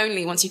feel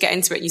lonely once you get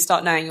into it and you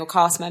start knowing your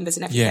cast members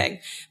and everything,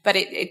 but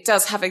it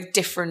does have a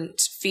different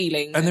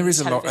feeling, and there is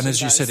a lot, and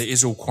as you said, it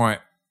is all quite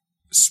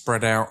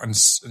spread out and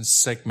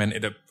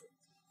segmented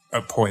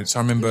at points.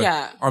 I remember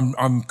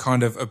I'm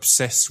kind of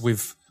obsessed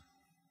with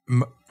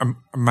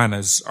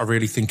manners. I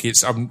really think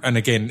it's and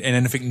again, in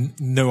anything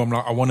new, I'm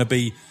like, I want to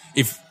be,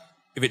 if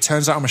it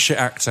turns out I'm a shit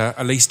actor,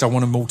 at least I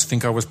want them all to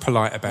think I was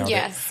polite about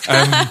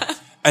it.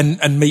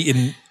 And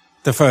meeting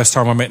the first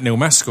time I met Neil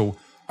Maskell,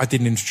 I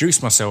didn't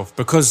introduce myself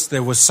because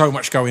there was so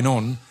much going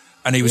on,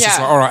 and he was just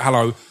like, all right,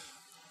 hello,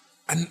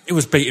 and it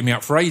was beating me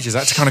up for ages. I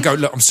had to kind of go,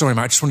 look, I'm sorry,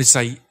 mate, I just wanted to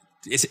say,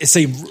 it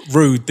seemed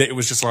rude that it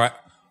was just like,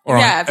 all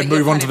right, and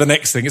move on to the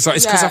next thing. It's like,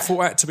 it's because I thought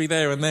I had to be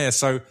there and there.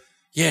 So,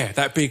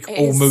 that big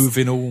all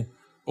moving,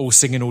 all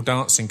singing, all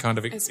dancing kind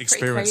of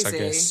experience, I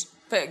guess.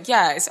 But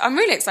I'm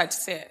really excited to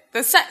see it.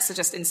 The sets are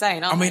just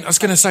insane, aren't they? I was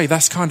going to say,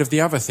 that's kind of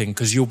the other thing,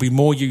 because you'll be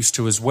more used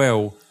to as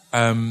well,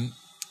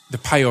 the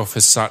payoff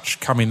as such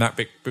coming that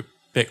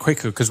bit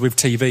quicker, because with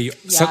TV,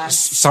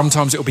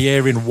 sometimes it'll be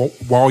airing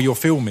while you're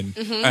filming.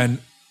 And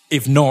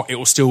if not,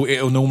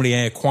 it'll normally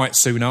air quite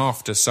soon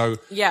after. So,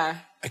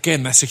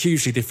 again, that's a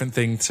hugely different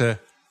thing to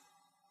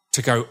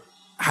go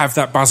have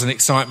that buzz and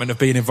excitement of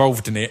being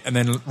involved in it, and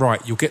then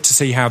you'll get to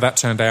see how that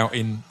turned out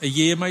in a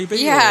year, maybe.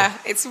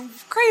 It's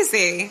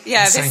crazy.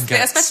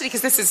 Especially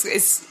because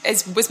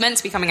this was meant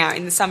to be coming out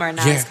in the summer, and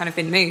now it's kind of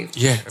been moved.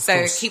 So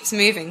it keeps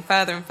moving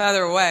further and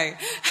further away.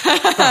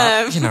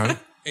 But,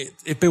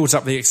 it builds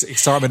up the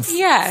excitement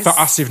for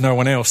us, if no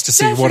one else, to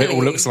see what it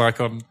all looks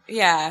like on.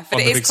 But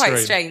it is quite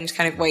strange,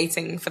 kind of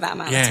waiting for that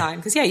amount of time,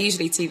 because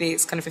usually TV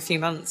it's kind of a few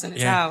months and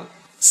it's out.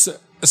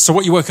 So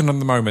what are you working on at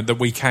the moment that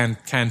we can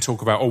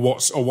talk about, or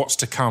what's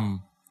to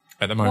come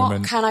at the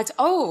moment? What can I...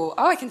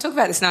 I can talk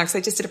about this now because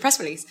I just did a press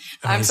release.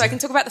 So I can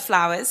talk about The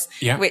Flowers,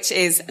 which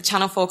is a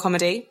Channel 4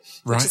 comedy,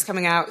 which is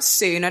coming out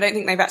soon. I don't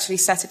think they've actually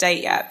set a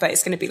date yet, but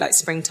it's going to be like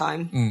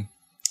springtime.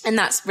 And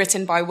that's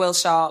written by Will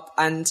Sharp,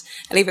 and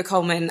Olivia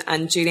Colman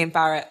and Julian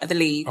Barrett are the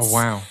leads. Oh,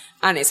 wow.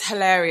 And it's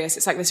hilarious.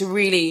 It's like this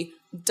really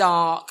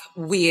dark,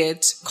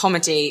 weird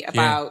comedy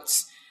about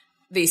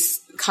this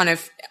kind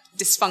of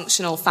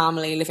dysfunctional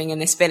family living in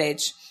this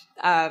village.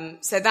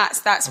 So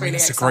that's really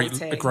exciting.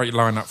 It's a great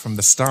lineup from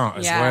the start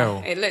as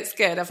well. It looks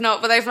good. I've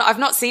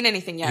not seen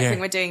anything yet. I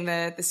think we're doing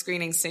the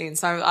screening soon,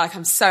 so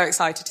I'm so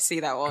excited to see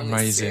that one.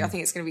 Amazing. I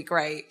think it's going to be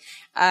great.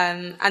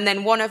 And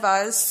then One of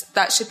Us,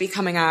 that should be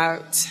coming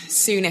out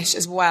soonish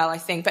as well, I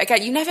think. But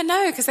again, you never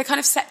know, because they kind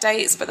of set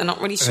dates, but they're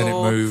not really sure. And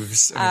then it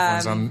moves, and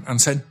everyone's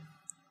unsaid.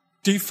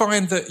 Do you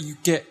find that you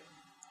get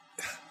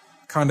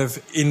kind of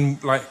in,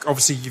 like,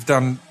 obviously you've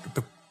done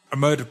A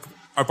Murder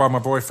by My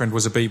Boyfriend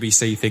was a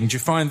BBC thing. Do you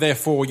find,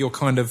 therefore, you're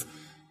kind of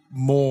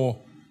more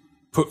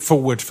put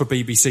forward for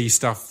BBC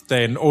stuff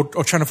then,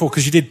 or Channel 4?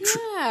 Because you did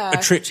a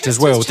Tripped as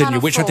well, didn't you?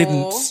 Which I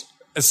didn't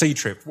see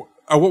Tripped.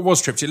 Oh, what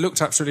was Tripped? It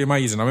looked absolutely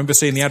amazing. I remember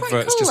seeing the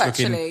adverts just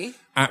looking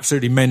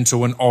absolutely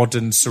mental and odd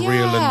and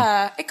surreal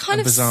and it kind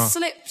of bizarre.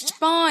 Slipped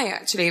by,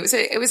 actually.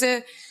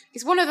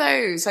 It's one of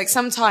those, like,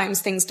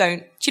 sometimes things don't,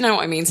 do you know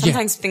what I mean?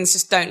 Sometimes things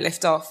just don't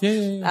lift off.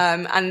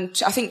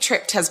 And I think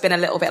Tripped has been a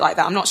little bit like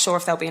that. I'm not sure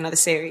if there'll be another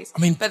series.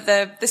 But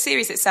the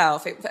series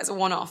itself, as a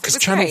one-off, because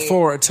Channel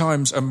 4 at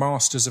times are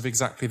masters of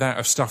exactly that,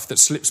 of stuff that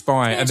slips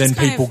by, and then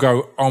people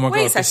go, oh my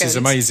God, this is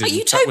amazing. Like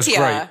Utopia. That was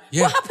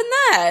great. What happened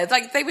there?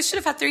 Like, they should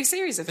have had 3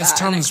 series of There's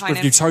that. There's tons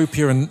with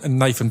Utopia and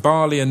Nathan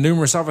Barley and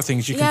numerous other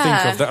things you can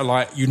think of that are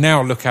like, you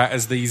now look at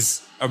as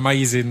these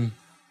amazing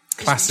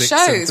classics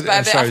shows, but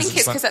I think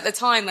it's because at the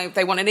time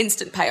they want an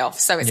instant payoff,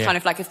 so it's kind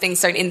of like, if things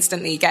don't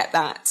instantly get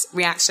that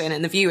reaction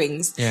and the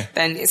viewings,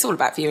 then it's all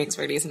about viewings,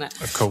 really, isn't it?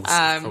 Of course.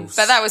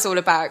 But that was all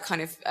about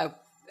kind of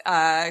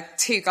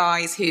two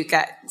guys who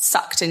get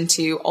sucked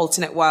into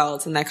alternate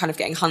worlds, and they're kind of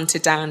getting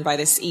hunted down by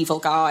this evil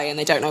guy, and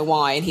they don't know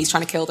why, and he's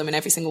trying to kill them in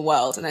every single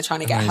world, and they're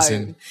trying to get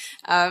home.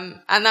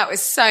 And that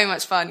was so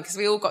much fun because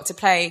we all got to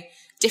play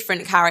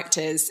different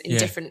characters in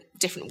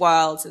different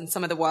worlds, and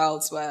some of the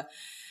worlds were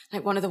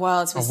like, one of the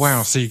worlds was... Oh,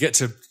 wow. So you get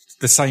to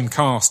the same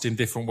cast in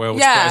different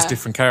worlds, but as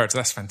different characters.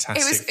 That's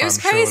fantastic. It was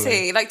crazy.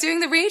 Surely. Like doing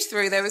the read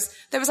through, there was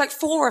like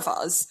 4 of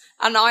us,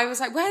 and I was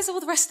like, "Where's all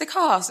the rest of the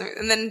cast?"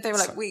 And then they were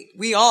like,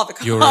 "We are the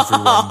cast. You're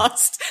everyone.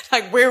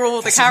 Like we're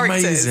all the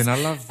characters." Amazing. I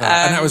love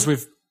that. And that was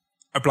with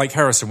Blake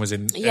Harrison was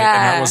in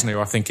that, wasn't he?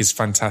 I think is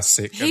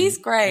fantastic. He's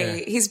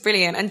great. He's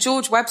brilliant. And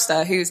George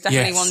Webster, who's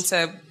definitely one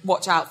to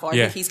watch out for. I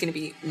think he's going to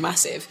be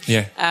massive.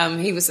 Yeah.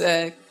 He was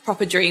a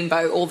proper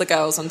dreamboat. All the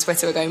girls on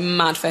Twitter were going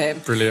mad for him.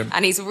 Brilliant.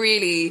 And he's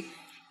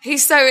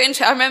so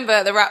interesting. I remember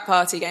at the rap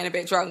party getting a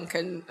bit drunk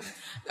and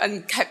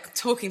kept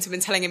talking to him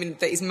and telling him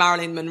that he's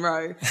Marilyn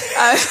Monroe.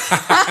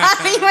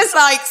 He was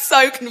like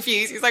so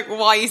confused. He was like, well,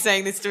 "Why are you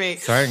saying this to me?"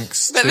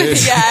 Thanks. But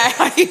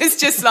he was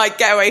just like,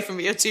 "Get away from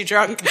me, you're too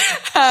drunk."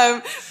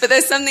 But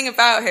there's something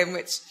about him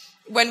which,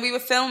 when we were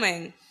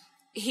filming,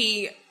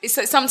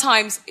 so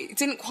sometimes it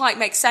didn't quite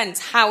make sense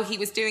how he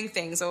was doing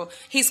things, or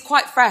he's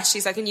quite fresh.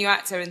 He's like a new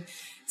actor, and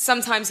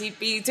sometimes he'd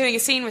be doing a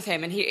scene with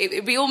him, and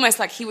it'd be almost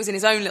like he was in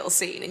his own little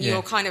scene, and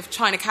you're kind of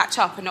trying to catch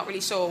up and not really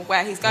sure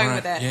where he's going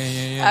with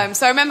it.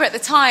 So I remember at the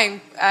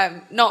time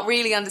not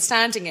really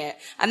understanding it,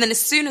 and then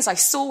as soon as I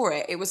saw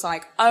it, it was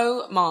like,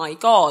 oh my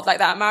God, like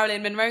that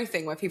Marilyn Monroe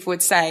thing where people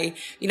would say,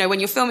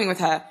 when you're filming with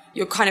her,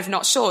 you're kind of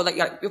not sure, like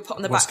you're put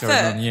on the back foot,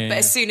 but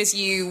as soon as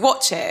you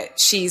watch it,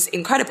 she's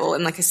incredible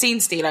and like a scene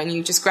stealer, and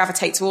you just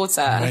gravitate towards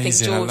her. Amazing. And I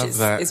think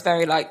George is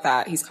very like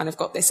that. He's kind of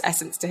got this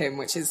essence to him,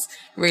 which is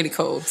really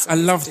cool. So I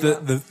love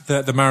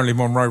the Marilyn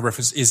Monroe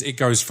reference. It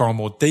goes far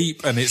more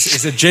deep, and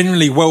it's a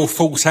genuinely well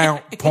thought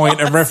out point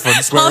and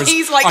reference. Whereas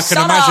he's like, I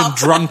can imagine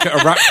drunk at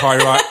a rap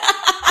party, like,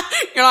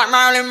 you're like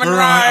Marilyn Monroe.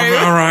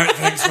 All right,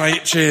 thanks,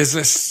 mate. Cheers.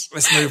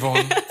 Let's move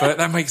on. But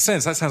that makes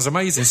sense. That sounds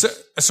amazing.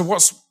 So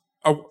what's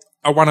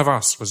a One of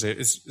Us, was it?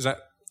 Is that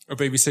a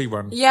BBC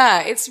one?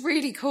 Yeah, it's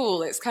really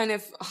cool. It's kind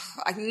of,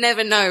 I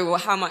never know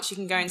how much you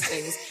can go into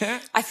things.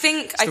 I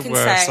think I can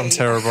say... I'm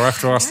terrible. I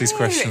have to ask these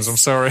questions. I'm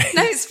sorry.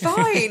 No, it's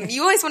fine.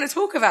 You always want to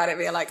talk about it,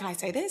 but you're like, can I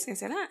say this? Can I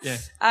say that?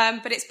 Yeah.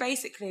 But it's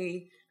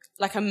basically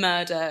like a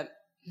murder...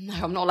 No,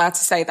 I'm not allowed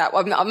to say that.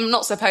 I'm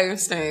not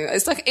supposed to.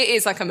 It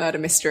is like a murder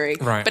mystery,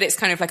 right? But it's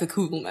kind of like a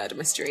cool murder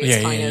mystery.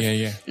 It's kind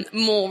of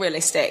more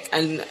realistic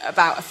and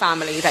about a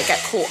family that get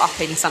caught up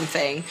in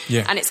something.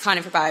 Yeah. And it's kind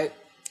of about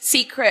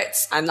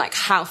secrets and like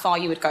how far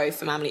you would go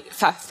for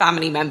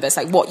family members,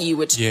 like what you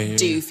would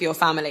do for your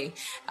family.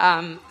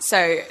 And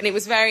it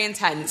was very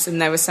intense,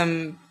 and there was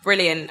some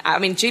brilliant. I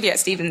mean, Juliet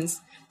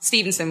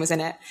Stevenson was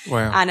in it.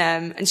 Wow.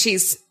 And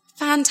she's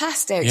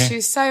fantastic. Yeah. She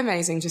was so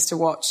amazing just to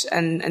watch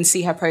and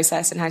see her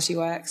process and how she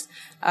works.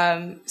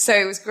 So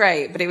it was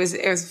great, but it was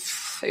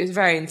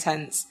very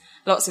intense.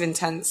 Lots of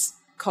intense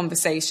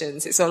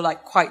conversations. It's all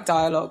like quite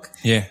dialogue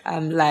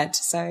led.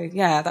 So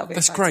that'll be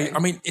that's exciting. Great. I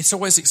mean, it's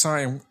always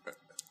exciting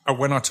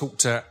when I talk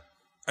to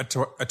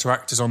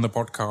actors on the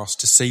podcast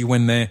to see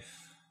when they're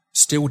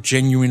still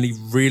genuinely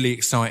really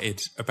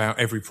excited about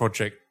every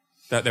project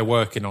that they're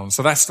working on.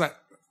 So that's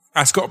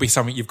got to be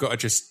something you've got to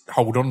just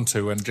hold on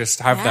to and just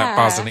have that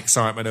buzz and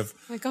excitement of,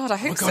 oh my God, I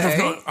hope so.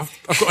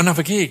 I've got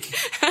another gig.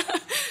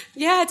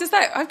 Yeah, does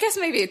that? I guess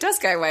maybe it does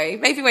go away.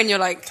 Maybe when you're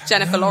like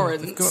Jennifer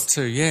Lawrence, you've got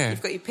to,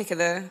 you've got your pick of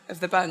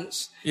the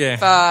bunch. Yeah,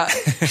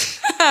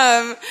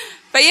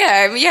 but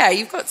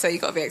you've got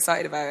to be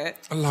excited about it.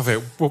 I love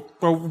it. Well,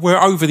 we're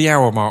over the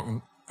hour mark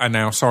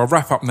now, so I'll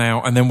wrap up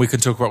now, and then we can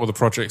talk about all the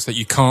projects that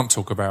you can't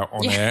talk about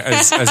on air,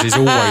 as is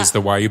always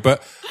the way.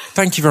 But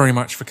thank you very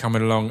much for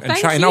coming along and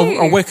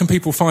chatting. Where can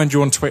people find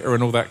you on Twitter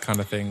and all that kind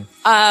of thing?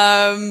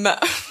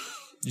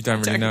 You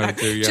don't really know,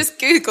 do you? Just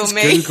Google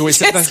me. Google it.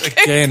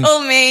 Google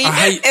me.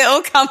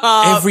 It'll come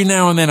up. Every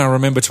now and then I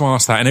remember to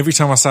ask that, and every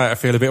time I say it, I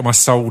feel a bit of my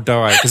soul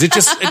die, because it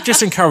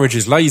just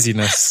encourages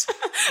laziness.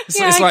 It's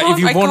like if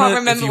you want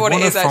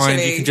to find,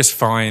 you can just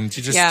find.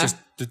 You just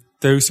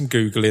do some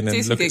Googling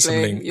and look at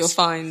some links. You'll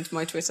find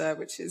my Twitter,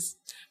 which is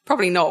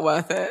probably not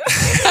worth it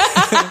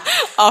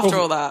after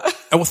all that.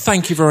 Well,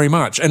 thank you very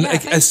much. And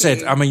as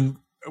said, I mean,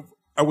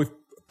 we've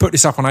put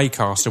this up on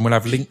Acast, and we'll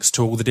have links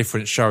to all the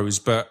different shows,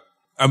 but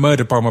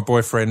Murdered by My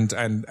Boyfriend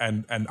and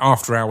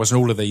After Hours and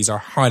all of these, I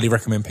highly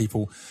recommend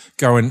people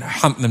go and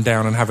hunt them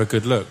down and have a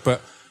good look.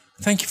 But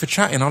thank you for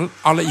chatting.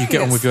 I'll let you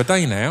get on with your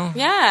day now.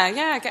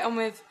 Yeah, get on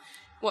with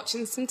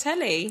watching some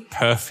telly.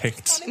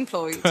 Perfect.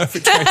 Unemployed.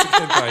 Perfect way to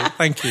end the day.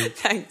 Thank you.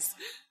 Thanks.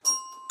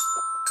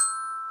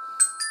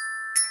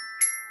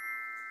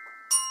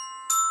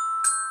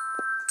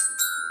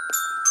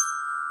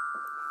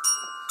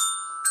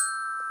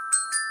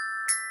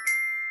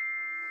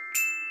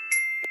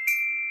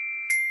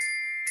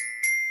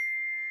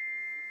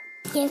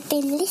 You've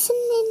been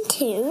listening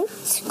to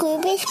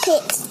Scroobius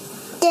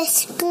Pip's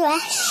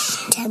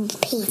Discretion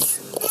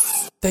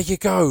Pieces. There you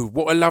go.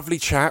 What a lovely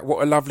chat.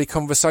 What a lovely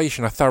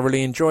conversation. I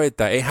thoroughly enjoyed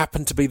that. It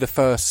happened to be the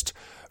first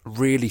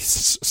really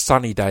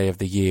sunny day of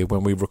the year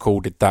when we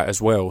recorded that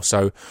as well.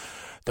 So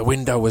the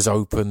window was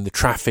open, the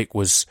traffic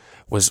was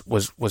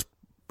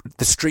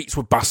the streets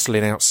were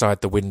bustling outside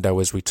the window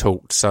as we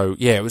talked. So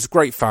yeah, it was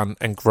great fun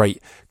and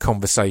great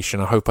conversation.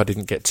 I hope I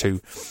didn't get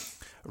too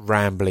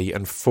rambly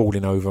and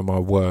falling over my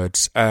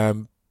words.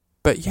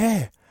 But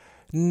yeah,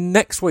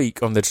 next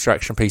week on the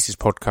Distraction Pieces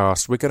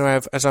podcast, we're going to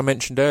have, as I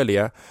mentioned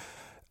earlier,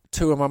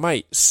 two of my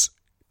mates,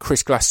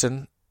 Chris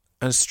Glasson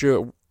and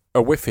Stuart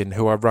Whiffin,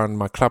 who I run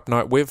my club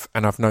night with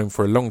and I've known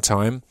for a long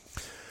time.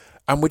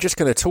 And we're just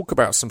going to talk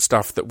about some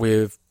stuff that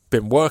we've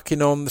been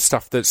working on, the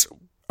stuff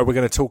we're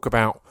going to talk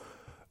about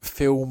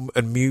film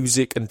and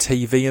music and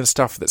TV and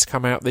stuff that's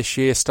come out this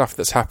year, stuff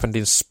that's happened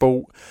in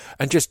sport,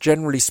 and just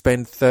generally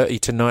spend 30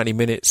 to 90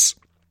 minutes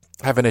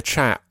having a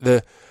chat.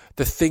 The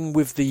thing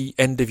with the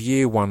end of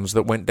year ones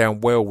that went down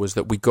well was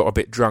that we got a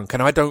bit drunk,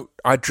 and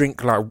I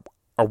drink like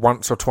a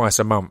once or twice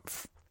a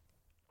month,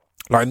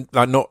 like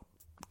not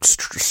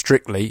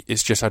strictly,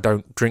 it's just I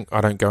don't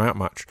go out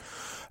much.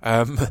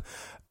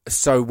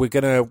 So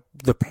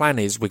the plan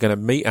is we're gonna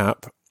meet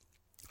up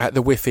at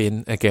the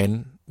Whiffin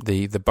again,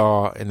 the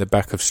bar in the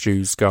back of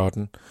Stu's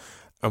garden,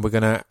 and we're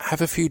going to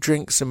have a few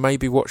drinks and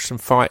maybe watch some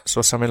fights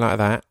or something like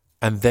that,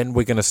 and then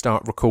we're going to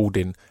start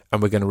recording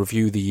and we're going to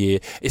review the year.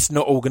 It's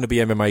not all going to be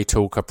MMA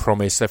talk, I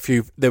promise.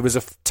 There was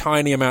a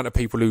tiny amount of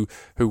people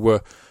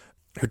who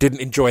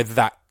didn't enjoy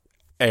that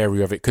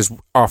area of it, because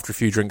after a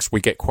few drinks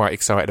we get quite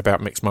excited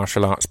about mixed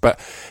martial arts. But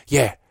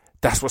yeah,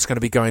 that's what's going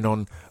to be going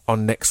on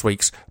next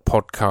week's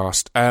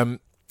podcast.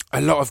 A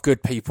lot of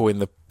good people in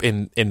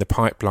the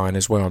pipeline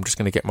as well. I'm just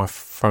going to get my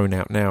phone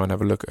out now and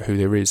have a look at who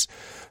there is.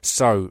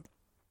 So,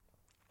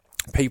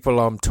 people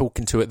I'm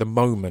talking to at the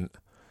moment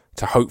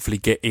to hopefully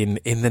get in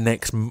the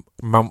next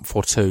month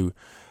or two.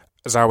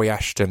 Zoe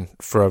Ashton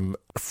from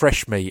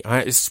Fresh Meat.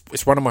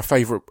 It's one of my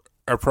favourite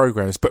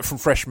programs, but from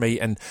Fresh Meat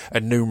and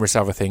numerous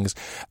other things.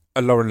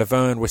 Lauren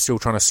Laverne, we're still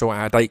trying to sort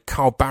out a date.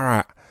 Carl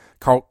Barrett,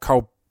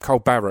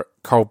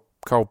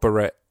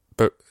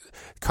 but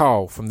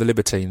Carl from the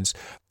Libertines,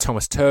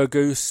 Thomas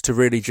Turgoose, to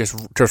really just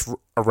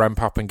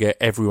ramp up and get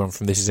everyone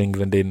from This Is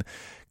England in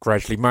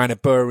gradually. Mana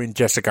Burrin,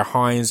 Jessica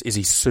Hines,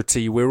 Izzy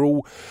Sooty. We're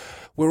all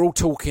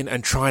talking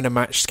and trying to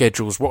match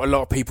schedules. What a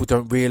lot of people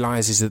don't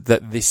realise is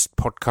that this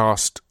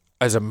podcast,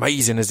 as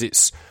amazing as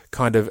it's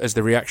as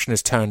the reaction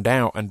has turned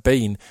out and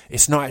been,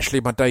 it's not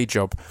actually my day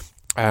job.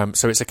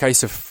 So it's a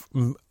case of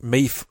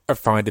me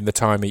finding the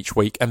time each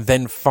week and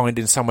then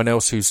finding someone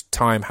else whose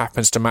time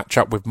happens to match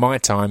up with my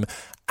time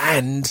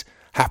and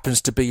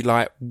happens to be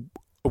like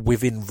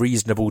within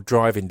reasonable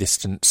driving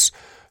distance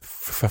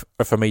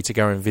for me to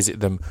go and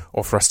visit them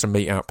or for us to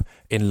meet up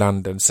in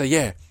London. So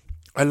yeah,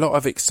 a lot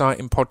of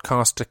exciting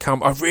podcasts to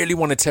come. I really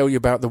want to tell you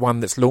about the one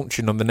that's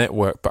launching on the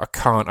network, but I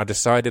can't. I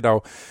decided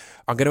I'm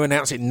going to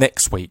announce it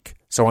next week.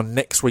 So on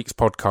next week's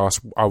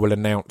podcast, I will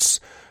announce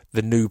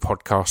the new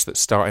podcast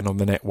that's starting on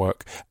the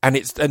network, and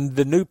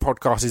the new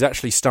podcast is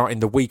actually starting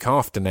the week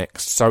after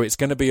next. So it's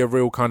going to be a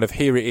real kind of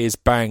here it is,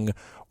 bang,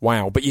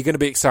 wow. But you're going to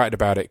be excited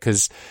about it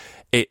because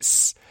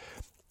it's.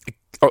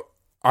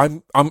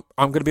 I'm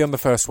going to be on the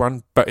first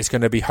one, but it's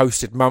going to be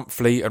hosted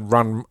monthly and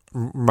run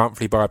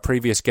monthly by a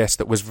previous guest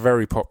that was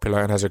very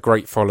popular and has a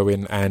great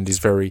following and is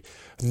very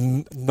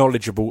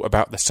knowledgeable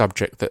about the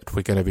subject that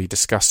we're going to be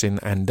discussing.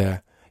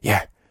 And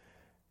yeah,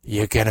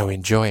 you're going to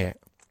enjoy it.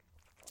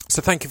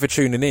 So thank you for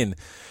tuning in.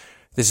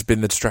 This has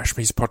been the Distraction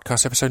Pieces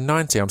Podcast, episode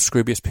 90. I'm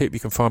Scroobius Pip. You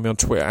can find me on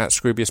Twitter at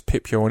Scroobius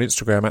Pipio, on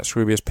Instagram at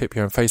Scroobius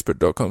Pipio, and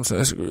Facebook.com.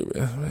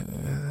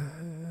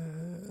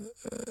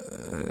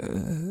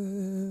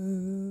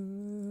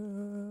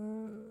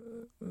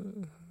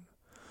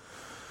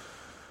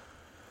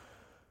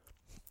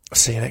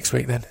 See you next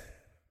week then.